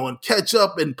and catch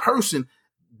up in person,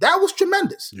 that was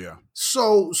tremendous. Yeah.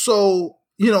 So,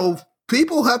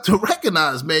 people have to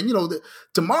recognize, man, that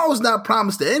tomorrow's not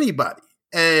promised to anybody.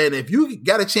 And if you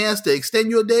got a chance to extend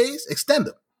your days, extend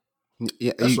them.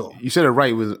 Yeah. You said it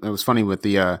right. It was funny with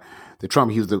the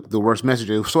Trump. He was the worst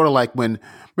messenger. It was sort of like remember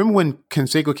when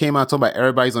Canseco came out talking about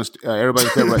everybody's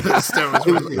steroids.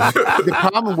 The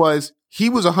problem was he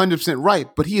was 100% right,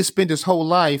 but he had spent his whole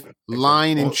life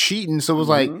lying and cheating. So it was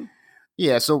like,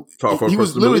 yeah. So he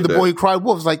was literally the boy who cried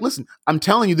wolf. It was like, listen, I'm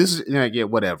telling you, this is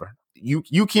whatever.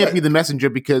 You can't be the messenger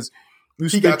because you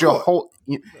spent your whole.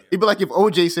 It'd be like if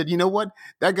OJ said, you know what,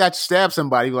 that guy stabbed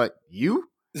somebody. You're like, you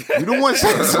don't want to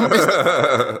say something.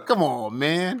 Come on,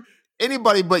 man.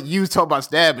 Anybody but you talk about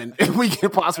stabbing, if we can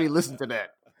possibly listen to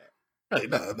that. Hey,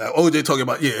 now OJ talking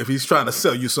about, if he's trying to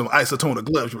sell you some isotonic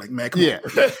gloves, you're like, man, come on.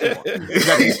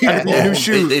 New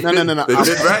shoes. No. They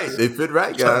fit right. They fit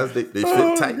right, guys. They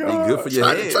fit tight. They good for your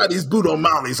head. Try these boot on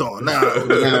Molly's on.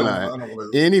 No.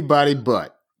 Anybody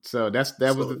but. So that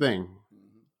was the thing.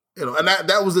 And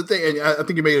that was the thing. And I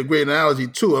think you made a great analogy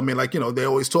too. I mean, they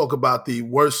always talk about the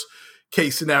worst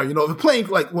case scenario. The plane,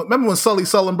 remember when Sully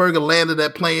Sullenberger landed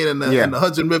that plane in the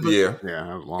Hudson River? Yeah.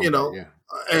 That was long.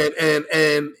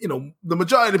 And the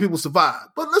majority of the people survived.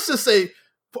 But let's just say,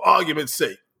 for argument's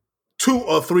sake, 2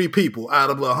 or 3 people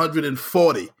out of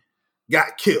 140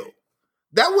 got killed.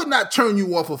 That would not turn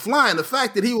you off of flying. The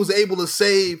fact that he was able to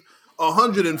save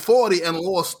 140 and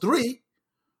lost 3,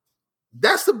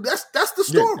 that's the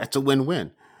story. Yeah, that's a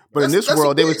win-win. But in this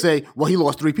world, they would say, well, he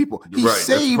lost 3 people. He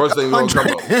saved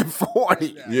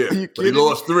 140. Yeah, but he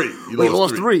lost 3. He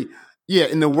lost 3. Yeah,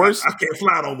 in the worst. I can't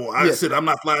fly no more. I said I'm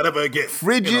not flying ever again.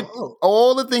 Frigid,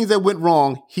 all the things that went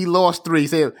wrong, he lost 3.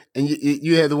 And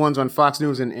you had the ones on Fox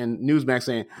News and Newsmax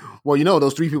saying, well,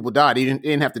 those 3 people died. He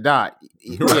didn't have to die.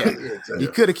 Yeah, he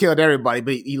could have killed everybody,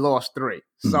 but he lost 3.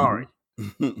 Sorry.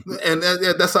 And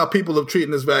that's how people are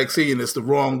treating this vaccine. It's the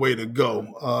wrong way to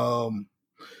go.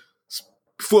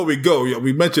 before we go,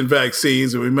 we mentioned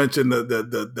vaccines and we mentioned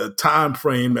the time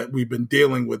frame that we've been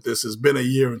dealing with this. Has been a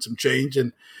year and some change,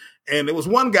 and it was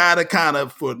one guy that kind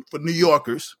of for New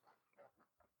Yorkers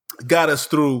got us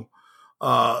through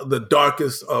the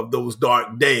darkest of those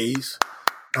dark days.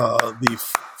 The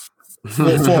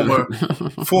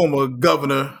former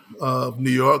governor of New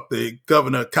York, the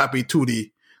Governor Copy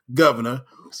Tutti governor,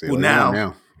 who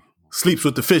now sleeps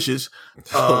with the fishes.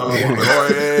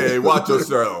 Hey, watch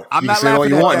yourself. I'm not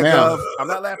laughing at that, Gov. I'm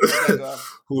not laughing at that,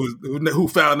 Gov. Who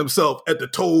found himself at the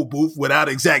toll booth without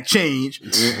exact change.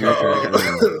 This is his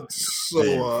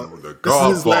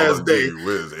last day.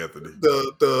 Where's Anthony?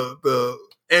 The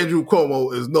Andrew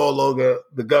Cuomo is no longer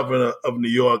the governor of New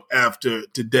York after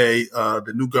today.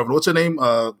 The new governor, what's her name?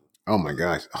 Oh my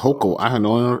gosh, Hochul. I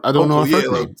don't know her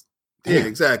first name. Yeah,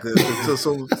 exactly.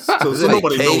 So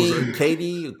nobody knows her.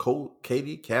 Katie,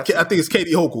 Catherine? I think it's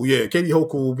Katie Hochul. Yeah, Katie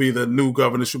Hochul will be the new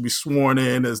governor. She'll be sworn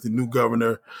in as the new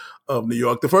governor of New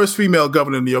York, the first female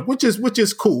governor of New York, which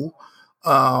is cool.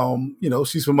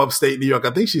 She's from upstate New York. I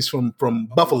think she's from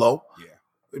Buffalo. Yeah.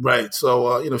 Right.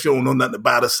 So, if you don't know nothing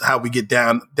about us, how we get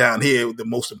down here, the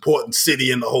most important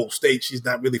city in the whole state, she's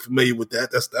not really familiar with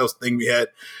that. That was the thing we had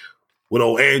with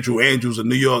old Andrew. Andrew's a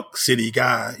New York City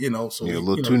guy, so. Yeah, a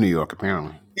little too New York,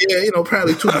 apparently. Yeah,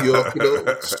 apparently too New York,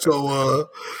 So,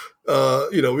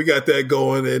 we got that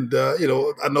going. And, I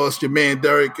know it's your man,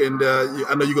 Derek, and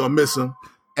I know you're going to miss him.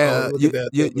 Look at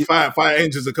that. Fire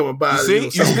engines are coming by.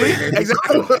 You see?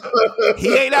 Exactly.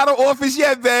 He ain't out of office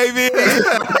yet, baby.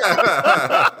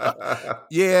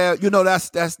 Yeah, that's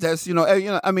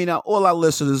I mean, all our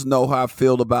listeners know how I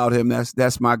feel about him.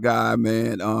 That's my guy,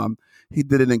 man. He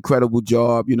did an incredible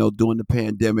job, during the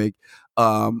pandemic.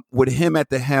 With him at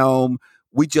the helm,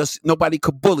 nobody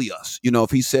could bully us.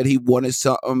 If he said he wanted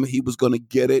something, he was going to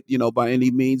get it, by any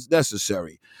means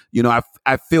necessary. I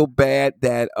feel bad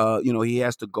that, he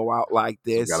has to go out like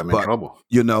this. Got him in trouble.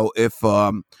 If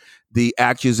the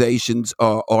accusations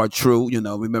are true,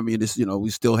 remember this, we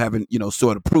still haven't,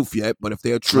 sort of proof yet, but if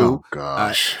they're true,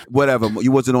 whatever.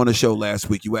 You wasn't on the show last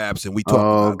week. You were absent. We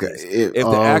talked about this. If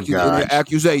the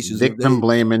accusations, victim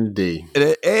blaming D.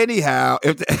 Anyhow,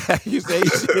 if the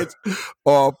accusations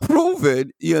are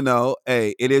proven,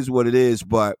 hey, it is what it is.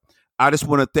 But I just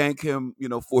want to thank him,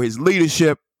 for his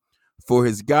leadership, for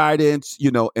his guidance,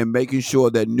 and making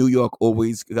sure that New York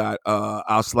always got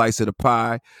our slice of the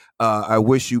pie. I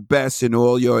wish you best in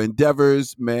all your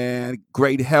endeavors, man.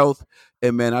 Great health.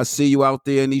 And, man, I see you out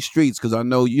there in these streets because I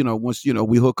know, once,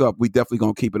 we hook up, we definitely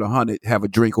going to keep it 100. Have a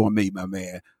drink on me, my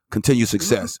man. Continue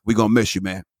success. We're going to miss you,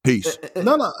 man. Peace.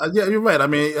 No. Yeah, you're right. I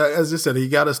mean, as I said, he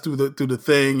got us through the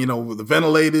thing, with the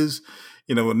ventilators.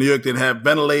 When New York didn't have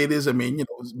ventilators, I mean,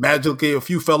 magically a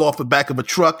few fell off the back of a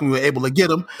truck and we were able to get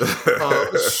them.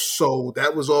 So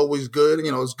that was always good.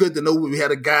 It's good to know we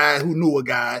had a guy who knew a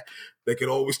guy that could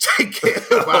always take care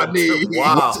of our needs.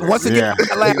 Wow. Once again,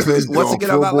 I'm not laughing.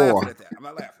 I'm not laughing at that. I'm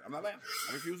not laughing.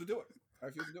 I refuse to do it.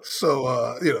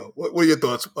 So, what are your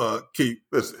thoughts, Keith?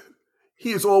 Listen,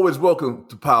 he is always welcome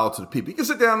to Power to the People. He can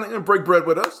sit down and break bread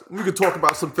with us. We can talk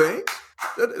about some things.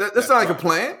 That's not like a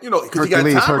plan, because he got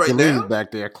time right now.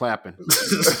 Back there clapping.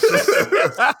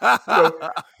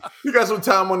 He got some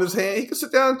time on his hand. He can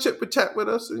sit down and chat with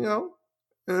us,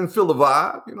 and feel the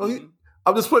vibe.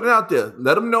 I'm just putting it out there.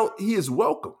 Let him know he is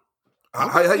welcome.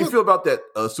 How you feel about that,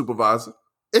 Supervisor?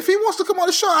 If he wants to come on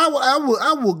the show,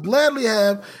 I will gladly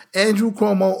have Andrew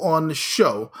Cuomo on the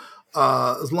show.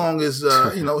 As long as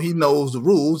he knows the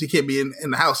rules, he can't be in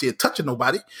the house here touching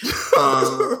nobody,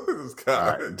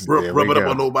 rubbing up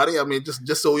on nobody. I mean,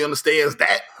 just so he understands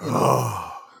that.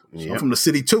 I'm from the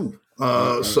city too,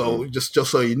 so just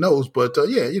so he knows. But I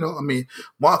mean,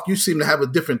 Mark, you seem to have a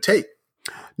different take.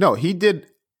 No, he did.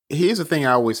 Here's the thing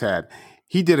I always had.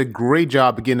 He did a great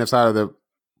job of getting us out of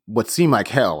what seemed like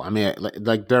hell. I mean,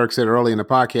 like Derek said earlier in the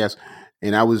podcast,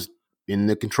 and I was in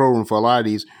the control room for a lot of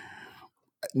these.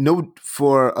 No,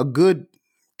 for a good,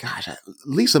 at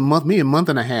least a month, maybe a month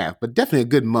and a half, but definitely a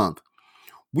good month.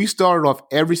 We started off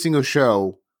every single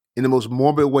show in the most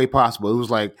morbid way possible. It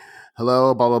was like,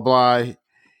 hello, blah, blah, blah.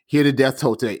 Hear the death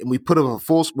toll today. And we put up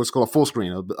what's called a full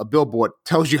screen, a billboard,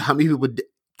 tells you how many people.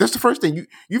 That's the first thing.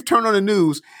 You've turned on the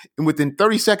news, and within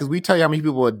 30 seconds, we tell you how many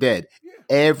people are dead.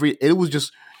 It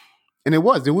was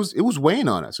weighing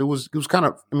on us. It was kind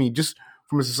of, I mean, just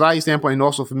from a society standpoint, and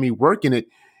also for me working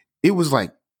it was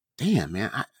like, damn,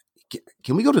 man,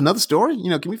 can we go to another story?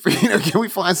 Can we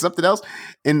find something else?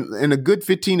 In a good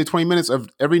 15 to 20 minutes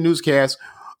of every newscast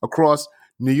across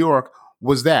New York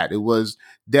was that. It was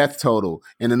death total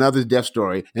and another death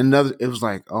story and another. It was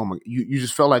like, oh my, you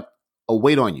just felt like a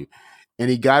weight on you.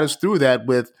 And he got us through that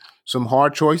with some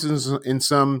hard choices and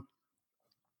some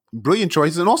brilliant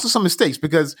choices, and also some mistakes.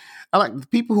 Because I like the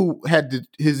people who had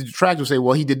his detractors say,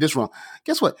 "Well, he did this wrong."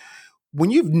 Guess what? When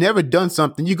you've never done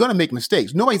something, you're going to make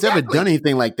mistakes. Nobody's ever done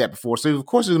anything like that before. So, of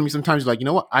course, there's going to be sometimes you're like, you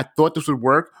know what? I thought this would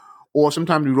work. Or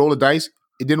sometimes you roll the dice,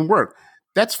 it didn't work.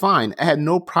 That's fine. I had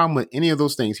no problem with any of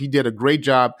those things. He did a great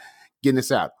job getting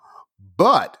this out.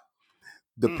 But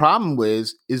the problem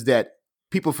is that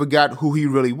people forgot who he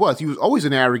really was. He was always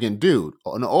an arrogant dude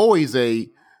and always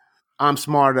I'm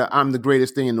smarter, I'm the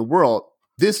greatest thing in the world.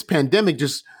 This pandemic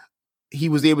he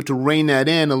was able to rein that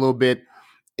in a little bit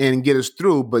and get us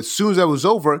through. But as soon as that was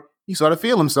over, he started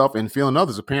feeling himself and feeling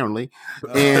others apparently,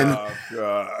 and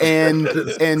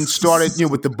started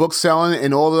with the book selling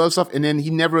and all the other stuff. And then he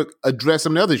never addressed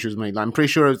some of the other issues. I'm pretty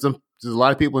sure there's a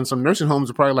lot of people in some nursing homes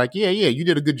are probably like, yeah, you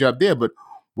did a good job there, but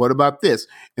what about this?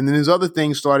 And then his other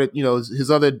things started.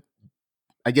 His other,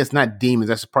 I guess not demons.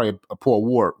 That's probably a poor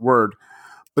word,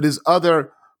 but his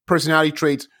other personality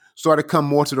traits started to come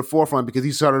more to the forefront because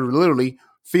he started literally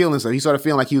feeling something. He started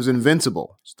feeling like he was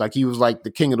invincible. It's like he was like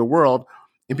the king of the world.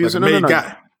 And people said, no.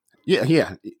 Guy.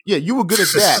 Yeah. You were good at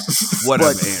that. But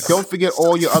don't forget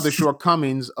all your other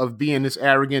shortcomings of being this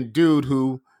arrogant dude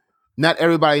who not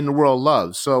everybody in the world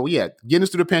loves. So yeah, getting us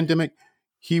through the pandemic,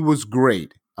 he was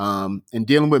great. And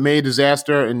dealing with May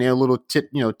Disaster and their little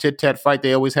tit-tat fight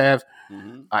they always have.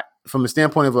 Mm-hmm. From the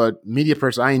standpoint of a media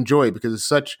person, I enjoy it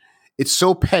because it's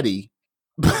so petty,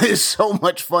 but it's so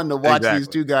much fun to watch these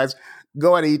two guys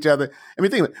go at each other. I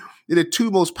mean, think of it. They're the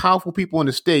two most powerful people in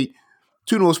the state,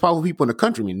 two of the most powerful people in the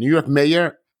country. I mean, New York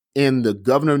mayor and the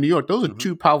governor of New York, those are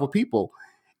two powerful people.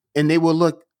 And they will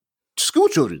look school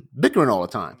children bickering all the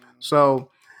time. So,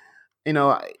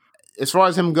 as far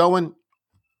as him going,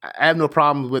 I have no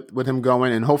problem with him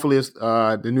going. And hopefully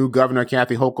the new governor,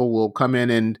 Kathy Hochul, will come in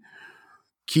and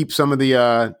keep some of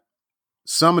the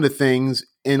things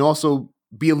and also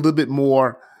be a little bit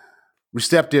more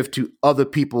receptive to other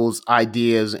people's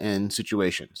ideas and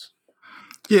situations.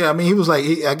 Yeah, I mean, he was like,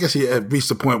 I guess he had reached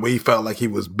a point where he felt like he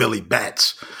was Billy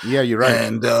Batts. Yeah, you're right.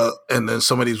 And then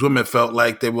some of these women felt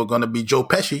like they were going to be Joe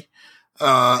Pesci.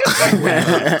 Damn,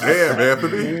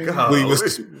 Anthony.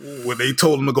 When they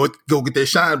told him to go get their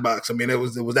shine box. I mean, it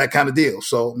was that kind of deal.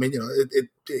 So I mean,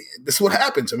 this is what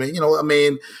happens. I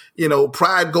mean,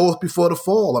 pride goes before the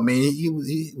fall. I mean, he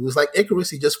was like Icarus.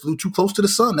 He just flew too close to the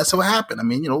sun. That's what happened. I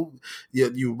mean,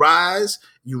 you rise,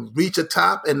 you reach a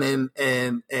top, and then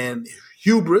and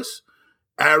hubris,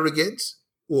 arrogance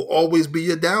will always be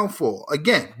your downfall.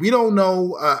 Again, we don't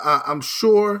know. I'm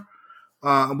sure.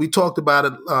 We talked about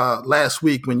it last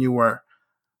week when you were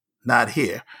not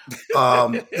here.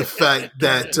 The fact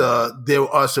that there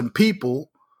are some people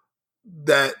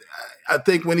that I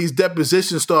think when these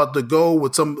depositions start to go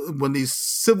when these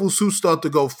civil suits start to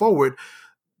go forward,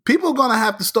 people are going to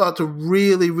have to start to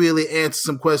really, really answer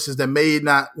some questions that may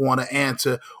not want to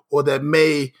answer or that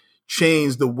may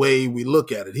change the way we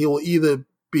look at it. He will either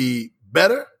be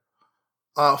better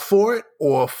for it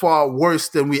or far worse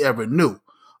than we ever knew.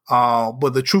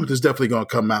 But the truth is definitely going to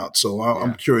come out. So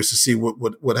I'm curious to see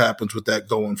what happens with that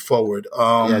going forward.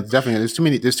 Definitely.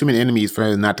 There's too many enemies for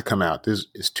it not to come out. There's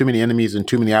too many enemies and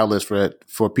too many outlets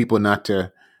for people not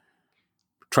to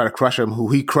try to crush him who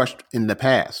he crushed in the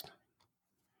past.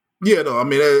 Yeah, no, I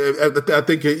mean, I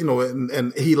think,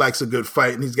 and he likes a good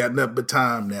fight and he's got nothing but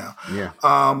time now. Yeah.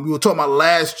 We were talking about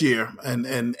last year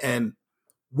and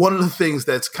one of the things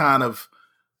that's kind of,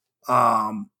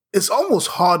 it's almost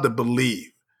hard to believe,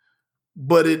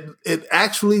 but it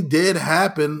actually did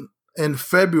happen in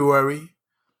February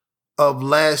of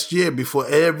last year before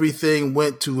everything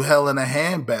went to hell in a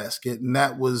handbasket. And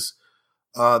that was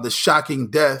the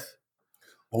shocking death.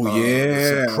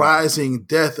 The surprising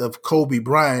death of Kobe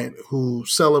Bryant, who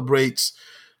celebrates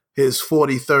his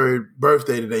 43rd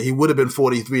birthday today. He would have been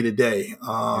 43 today.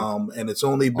 And it's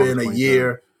only been a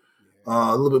year,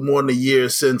 a little bit more than a year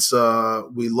since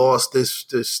we lost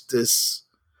this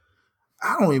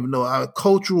I don't even know, a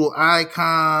cultural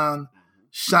icon,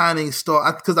 shining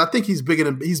star. Because I think he's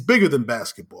bigger than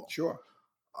basketball. Sure.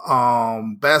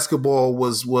 Basketball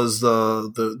was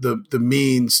the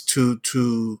means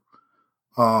to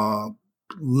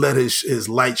let his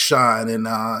light shine, and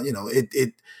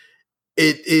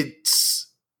it's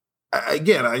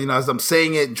again, as I'm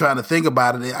saying it and trying to think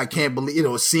about it, I can't believe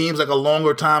it seems like a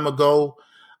longer time ago,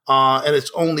 and it's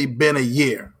only been a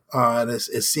year, and it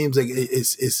seems like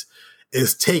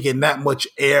it's taking that much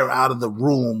air out of the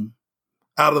room,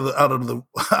 out of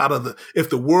the. If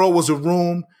the world was a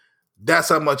room, that's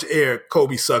how much air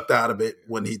Kobe sucked out of it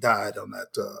when he died on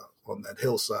that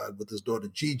hillside with his daughter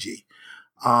Gigi.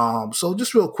 So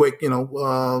just real quick,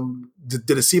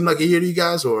 did it seem like a year to you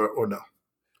guys or no?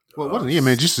 Well, it wasn't a year,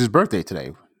 man. Just his birthday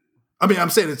today. I mean,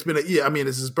 I'm saying it's been a year. I mean,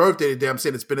 it's his birthday today. I'm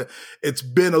saying it's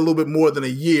been a little bit more than a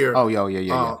year. Oh,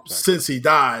 yeah. Since he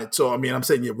died. So I mean, I'm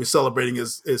saying we're celebrating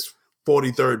his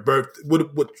 43rd birthday.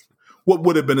 What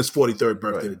would have been his 43rd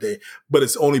birthday today? But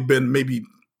it's only been maybe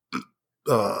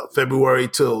February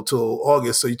till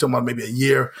August. So you're talking about maybe a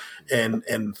year and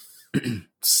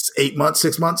 8 months,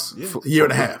 6 months, a year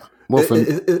and a half. Well,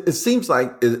 it seems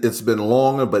like it's been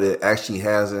longer, but it actually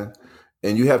hasn't.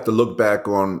 And you have to look back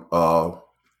on.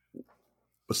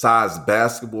 Besides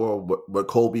basketball, what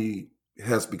Kobe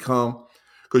has become.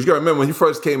 Because you got to remember, when he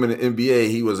first came in the NBA,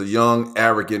 he was a young,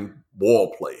 arrogant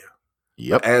ball player.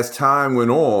 Yep. As time went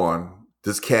on,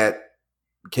 this cat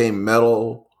became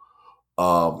mellow.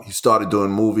 He started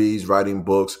doing movies, writing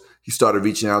books. He started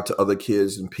reaching out to other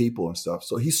kids and people and stuff.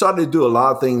 So he started to do a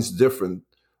lot of things different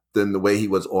than the way he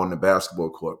was on the basketball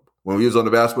court. When he was on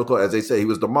the basketball court, as they say, he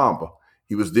was the Mamba.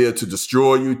 He was there to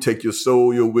destroy you, take your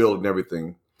soul, your will, and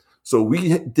everything. So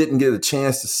we didn't get a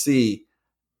chance to see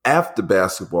after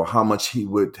basketball how much he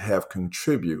would have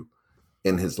contributed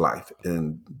in his life.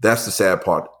 And that's the sad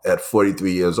part. At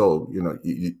 43 years old,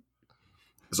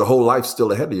 there's a whole life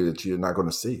still ahead of you that you're not going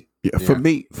to see. Yeah. For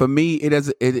me, it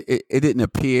doesn't. It didn't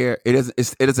appear. It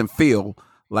doesn't feel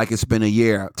like it's been a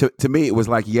year. To me, it was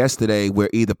like yesterday,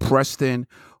 where either Preston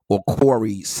or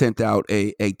Corey sent out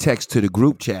a text to the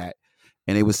group chat.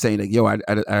 And they were saying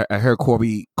that, I heard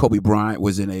Kobe Bryant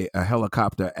was in a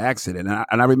helicopter accident.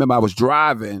 And I remember I was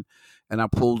driving and I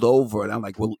pulled over and I'm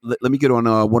like, well, let me get on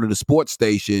one of the sports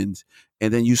stations.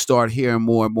 And then you start hearing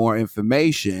more and more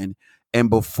information. And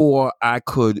before I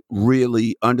could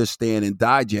really understand and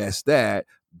digest that,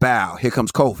 here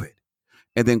comes COVID.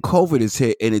 And then COVID is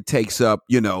hit and it takes up,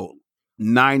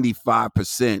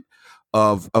 95%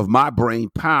 of my brain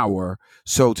power.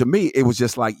 So to me, it was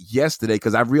just like yesterday,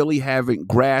 because I really haven't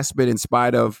grasped it in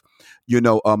spite of,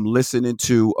 listening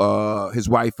to his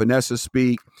wife Vanessa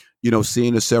speak,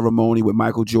 seeing the ceremony with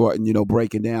Michael Jordan,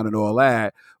 breaking down and all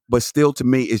that. But still, to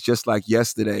me, it's just like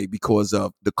yesterday because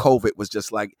of the COVID was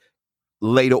just like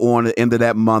later on at the end of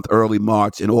that month, early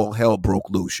March, and all hell broke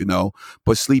loose,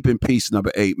 But sleep in peace,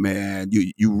 number 8, man.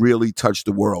 You really touched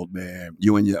the world, man.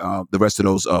 You and the rest of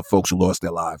those folks who lost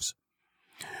their lives.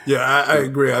 Yeah, I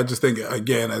agree. I just think,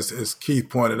 again, as Keith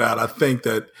pointed out, I think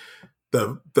that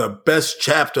the best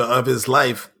chapter of his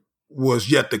life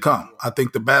was yet to come. I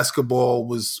think the basketball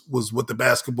was what the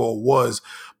basketball was.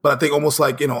 But I think almost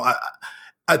like,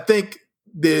 I think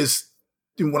there's,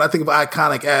 when I think of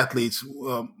iconic athletes,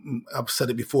 I've said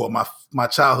it before, my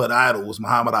childhood idol was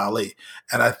Muhammad Ali.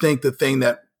 And I think the thing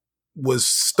that was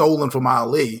stolen from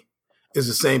Ali is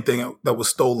the same thing that was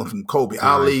stolen from Kobe. Right.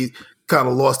 Ali kind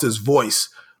of lost his voice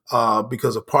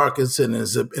because of Parkinson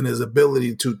and his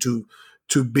ability to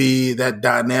be that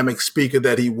dynamic speaker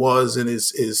that he was in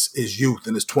his youth,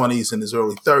 in his 20s and his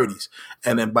early 30s.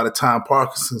 And then by the time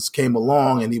Parkinson's came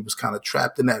along and he was kind of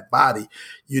trapped in that body,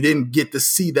 you didn't get to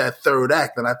see that third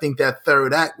act. And I think that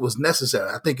third act was necessary.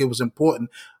 I think it was important.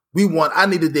 I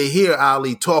needed to hear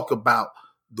Ali talk about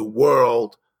the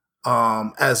world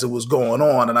as it was going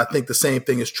on. And I think the same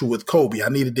thing is true with Kobe. I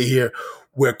needed to hear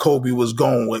where Kobe was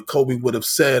going, what Kobe would have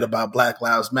said about Black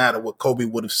Lives Matter, what Kobe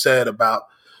would have said about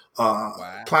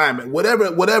climate,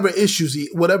 whatever issues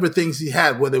whatever things he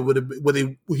had, whether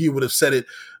he would have said it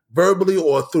verbally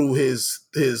or through his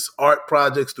art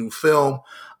projects, through film.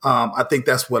 I think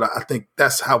that's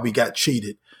how we got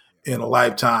cheated in a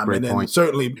lifetime. Great and then point.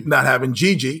 Certainly not having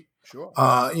Gigi, sure.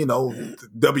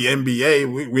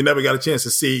 WNBA, we never got a chance to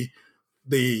see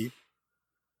the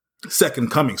second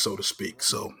coming, so to speak.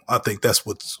 So I think that's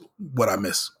what I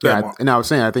miss. Yeah, and I was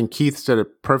saying, I think Keith said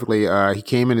it perfectly. He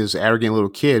came in as an arrogant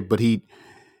little kid, but the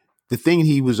thing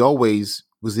he was always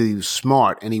was that he was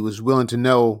smart and he was willing to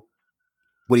know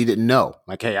what he didn't know.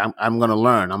 Like, hey, I'm going to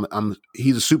learn.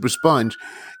 He's a super sponge,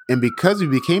 and because he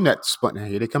became that sponge,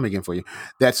 here they come again for you.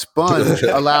 That sponge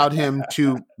allowed him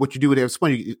to what you do with that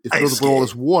sponge. It fills with all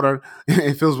this water.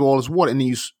 It fills with all this water, and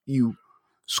then you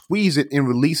squeeze it and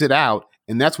release it out.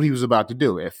 And that's what he was about to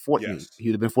do. At 14, yes. He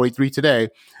would have been 43 today.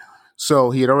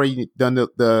 So he had already done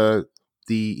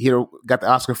he got the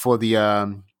Oscar for the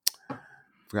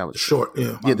forgot what short,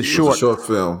 the short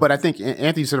film. But I think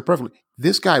Anthony said it perfectly.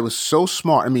 This guy was so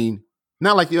smart. I mean,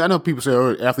 not like I know people say,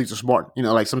 "Oh, athletes are smart."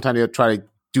 Like sometimes they'll try to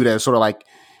do that, sort of like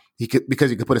because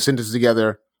he could put a sentence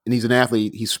together and he's an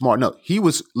athlete. He's smart. No, he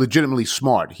was legitimately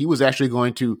smart. He was actually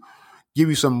going to give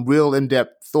you some real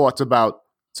in-depth thoughts about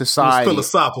society,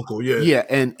 philosophical,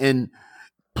 and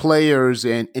players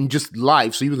and just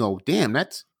life. So you go, damn,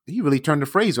 turned the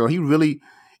phrase, or he really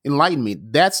enlightened me.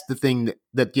 That's the thing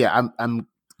that I'm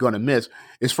going to miss.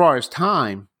 As far as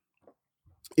time,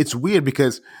 it's weird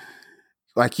because,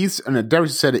 like Derek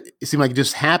said, it seemed like it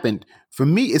just happened. For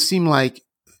me, it seemed like,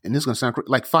 and this is going to sound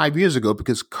like 5 years ago,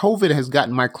 because COVID has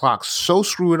gotten my clock so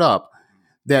screwed up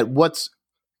that what's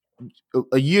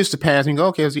a year's to pass and go,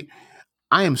 okay,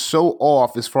 I am so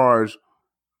off as far as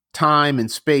time and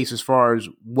space, as far as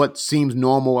what seems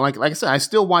normal. Like I said, I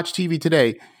still watch TV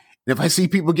today, and if I see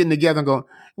people getting together and going,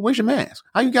 "Where's your mask?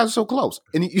 How you guys are so close?"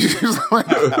 And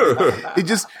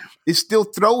it still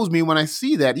throws me when I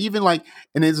see that. Even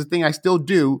and it's a thing I still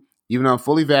do, even though I'm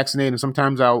fully vaccinated. And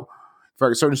sometimes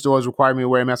for certain stores require me to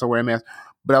wear a mask, I'll wear a mask.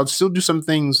 But I'll still do some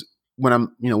things when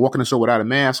I'm, walking the store without a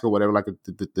mask or whatever, like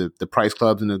the price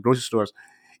clubs and the grocery stores.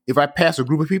 If I pass a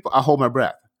group of people, I hold my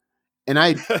breath. And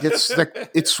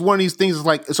it's one of these things.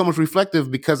 It's almost reflective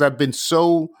because I've been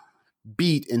so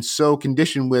beat and so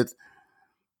conditioned with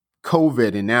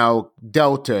COVID and now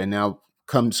Delta and now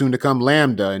soon to come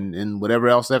Lambda and whatever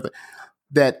else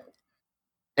that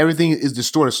everything is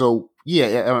distorted. So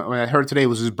yeah, when I heard today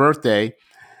was his birthday, I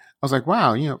was like,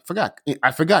 wow,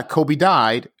 I forgot Kobe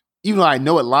died, even though I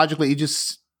know it logically. It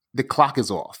just, the clock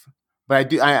is off.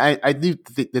 But I do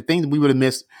the thing that we would have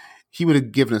missed. He would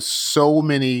have given us so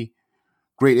many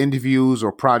great interviews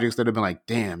or projects that have been like,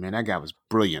 damn, man, that guy was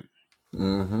brilliant.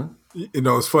 Mm-hmm.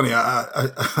 It's funny.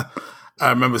 I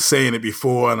remember saying it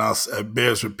before, and it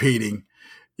bears repeating.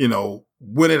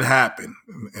 When it happened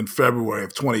in February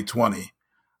of 2020,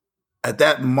 at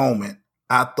that moment,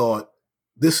 I thought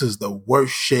this is the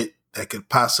worst shit that could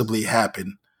possibly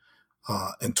happen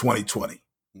in 2020.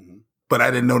 Mm-hmm. But I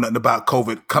didn't know nothing about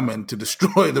COVID coming to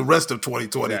destroy the rest of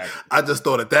 2020. Exactly. I just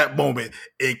thought at that moment,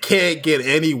 it can't get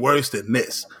any worse than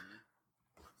this.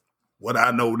 What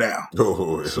I know now.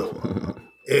 Oh, so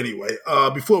anyway,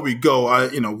 before we go,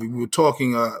 we were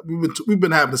talking. We've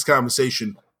been having this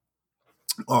conversation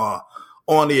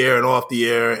on the air and off the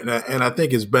air, and I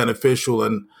think it's beneficial.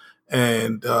 And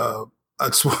I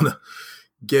just want to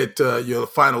get your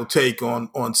final take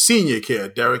on senior care,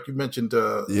 Derek. You mentioned.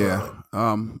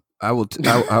 I will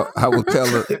tell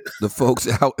the folks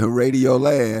out in Radio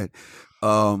Land,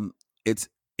 it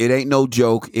ain't no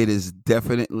joke. It is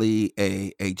definitely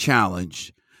a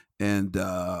challenge, and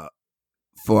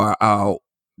for our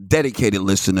dedicated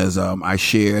listeners, I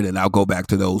shared, and I'll go back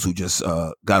to those who just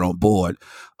got on board.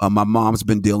 My mom's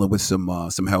been dealing with some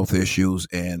health issues,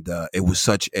 and it was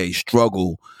such a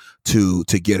struggle to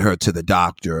get her to the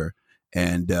doctor,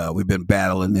 and we've been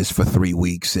battling this for 3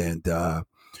 weeks, and.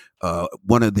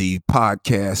 One of the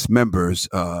podcast members,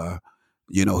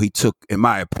 he took, in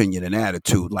my opinion, an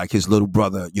attitude like his little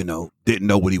brother, didn't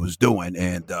know what he was doing.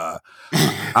 And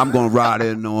I'm going to ride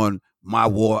in on my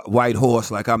white horse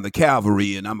like I'm the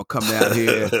cavalry, and I'm going to come down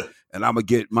here and I'm going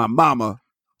to get my mama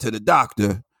to the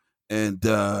doctor. And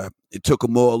it took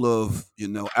him all of,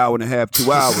 hour and a half,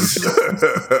 2 hours.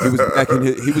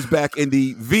 He was back in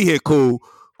the vehicle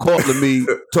calling me,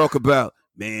 talk about,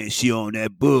 man, she on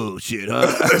that bullshit, huh?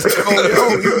 I said,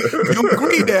 you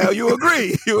agree now. You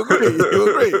agree.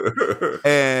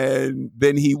 And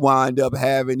then he wind up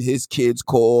having his kids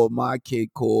call, my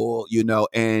kid call,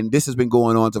 and this has been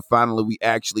going on to finally we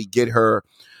actually get her.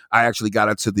 I actually got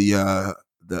her to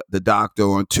the doctor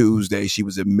on Tuesday. She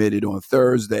was admitted on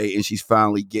Thursday, and she's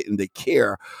finally getting the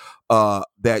care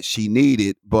that she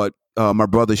needed. But my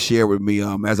brother shared with me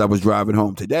as I was driving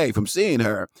home today from seeing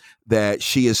her that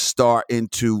she is starting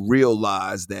to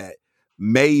realize that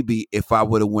maybe if I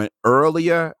would have went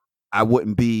earlier, I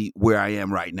wouldn't be where I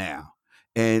am right now.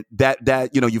 And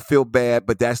that you feel bad,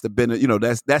 but that's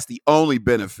the that's the only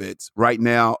benefits right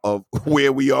now of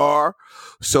where we are.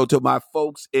 So to my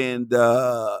folks in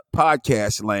the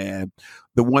podcast land,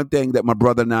 the one thing that my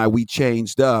brother and we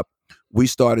changed up, we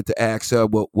started to ask her,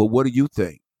 well, what do you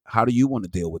think? How do you want to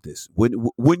deal with this?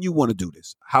 When you want to do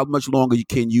this? How much longer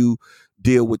can you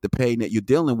deal with the pain that you're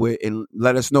dealing with? And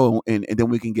let us know, and then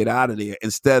we can get out of there.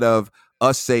 Instead of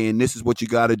us saying, this is what you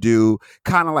got to do,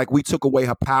 kind of like we took away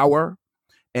her power.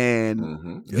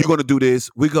 And you're going to do this.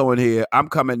 We're going here. I'm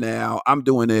coming now. I'm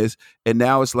doing this. And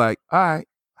now it's like, all right,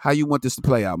 how you want this to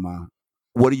play out, Mom?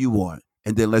 What do you want?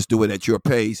 And then let's do it at your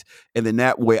pace. And then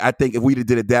that way, I think if we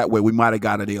did it that way, we might have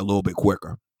got it there a little bit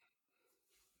quicker.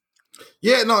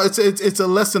 Yeah, no, it's a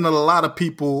lesson that a lot of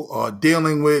people are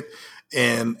dealing with,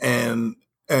 and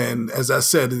as I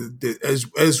said,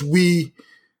 as we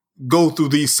go through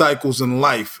these cycles in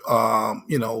life,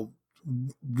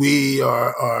 we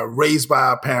are raised by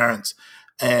our parents,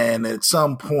 and at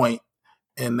some point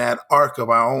in that arc of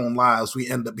our own lives, we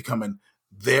end up becoming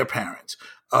their parents.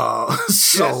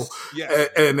 Yes.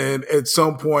 And then at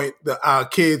some point, our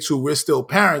kids who we're still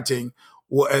parenting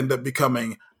will end up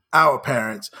becoming our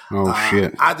parents. Oh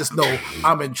shit! I just know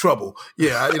I'm in trouble.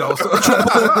 Yeah, so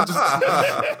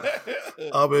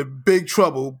I'm in big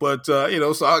trouble. But so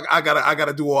I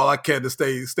gotta do all I can to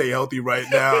stay healthy right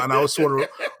now. And I also want to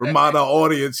remind our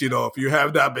audience, if you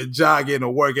have not been jogging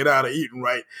or working out or eating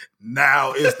right,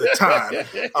 now is the time.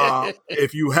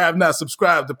 If you have not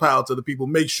subscribed to Power to the People,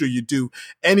 make sure you do.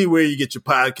 Anywhere you get your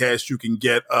podcast, you can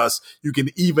get us. You can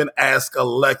even ask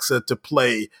Alexa to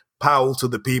play Power to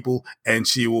the People, and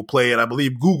she will play it. I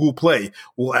believe Google Play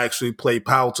will actually play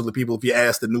Power to the People. If you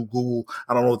ask the new Google,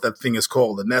 I don't know what that thing is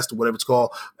called, the Nest or whatever it's called,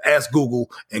 ask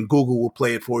Google, and Google will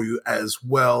play it for you as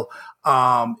well.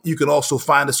 You can also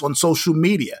find us on social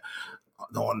media.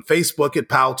 On Facebook at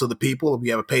Power to the People. We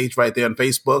have a page right there on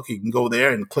Facebook. You can go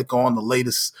there and click on the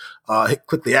latest,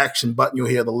 click the action button. You'll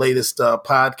hear the latest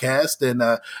podcast. And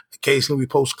occasionally we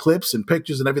post clips and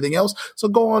pictures and everything else. So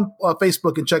go on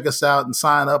Facebook and check us out and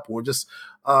sign up, or just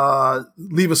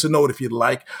leave us a note if you'd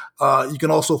like. You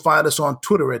can also find us on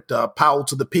Twitter at Power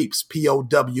to the Peeps,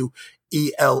 POWELL,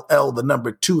 the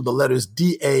number 2, the letters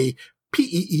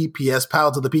DAPEEPS,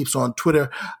 Power to the Peeps on Twitter.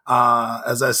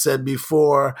 As I said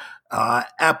before,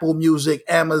 Apple Music,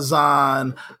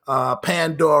 Amazon,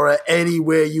 Pandora,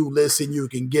 anywhere you listen, you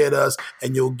can get us,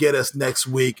 and you'll get us next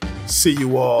week. See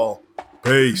you all.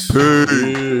 Peace.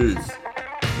 Peace.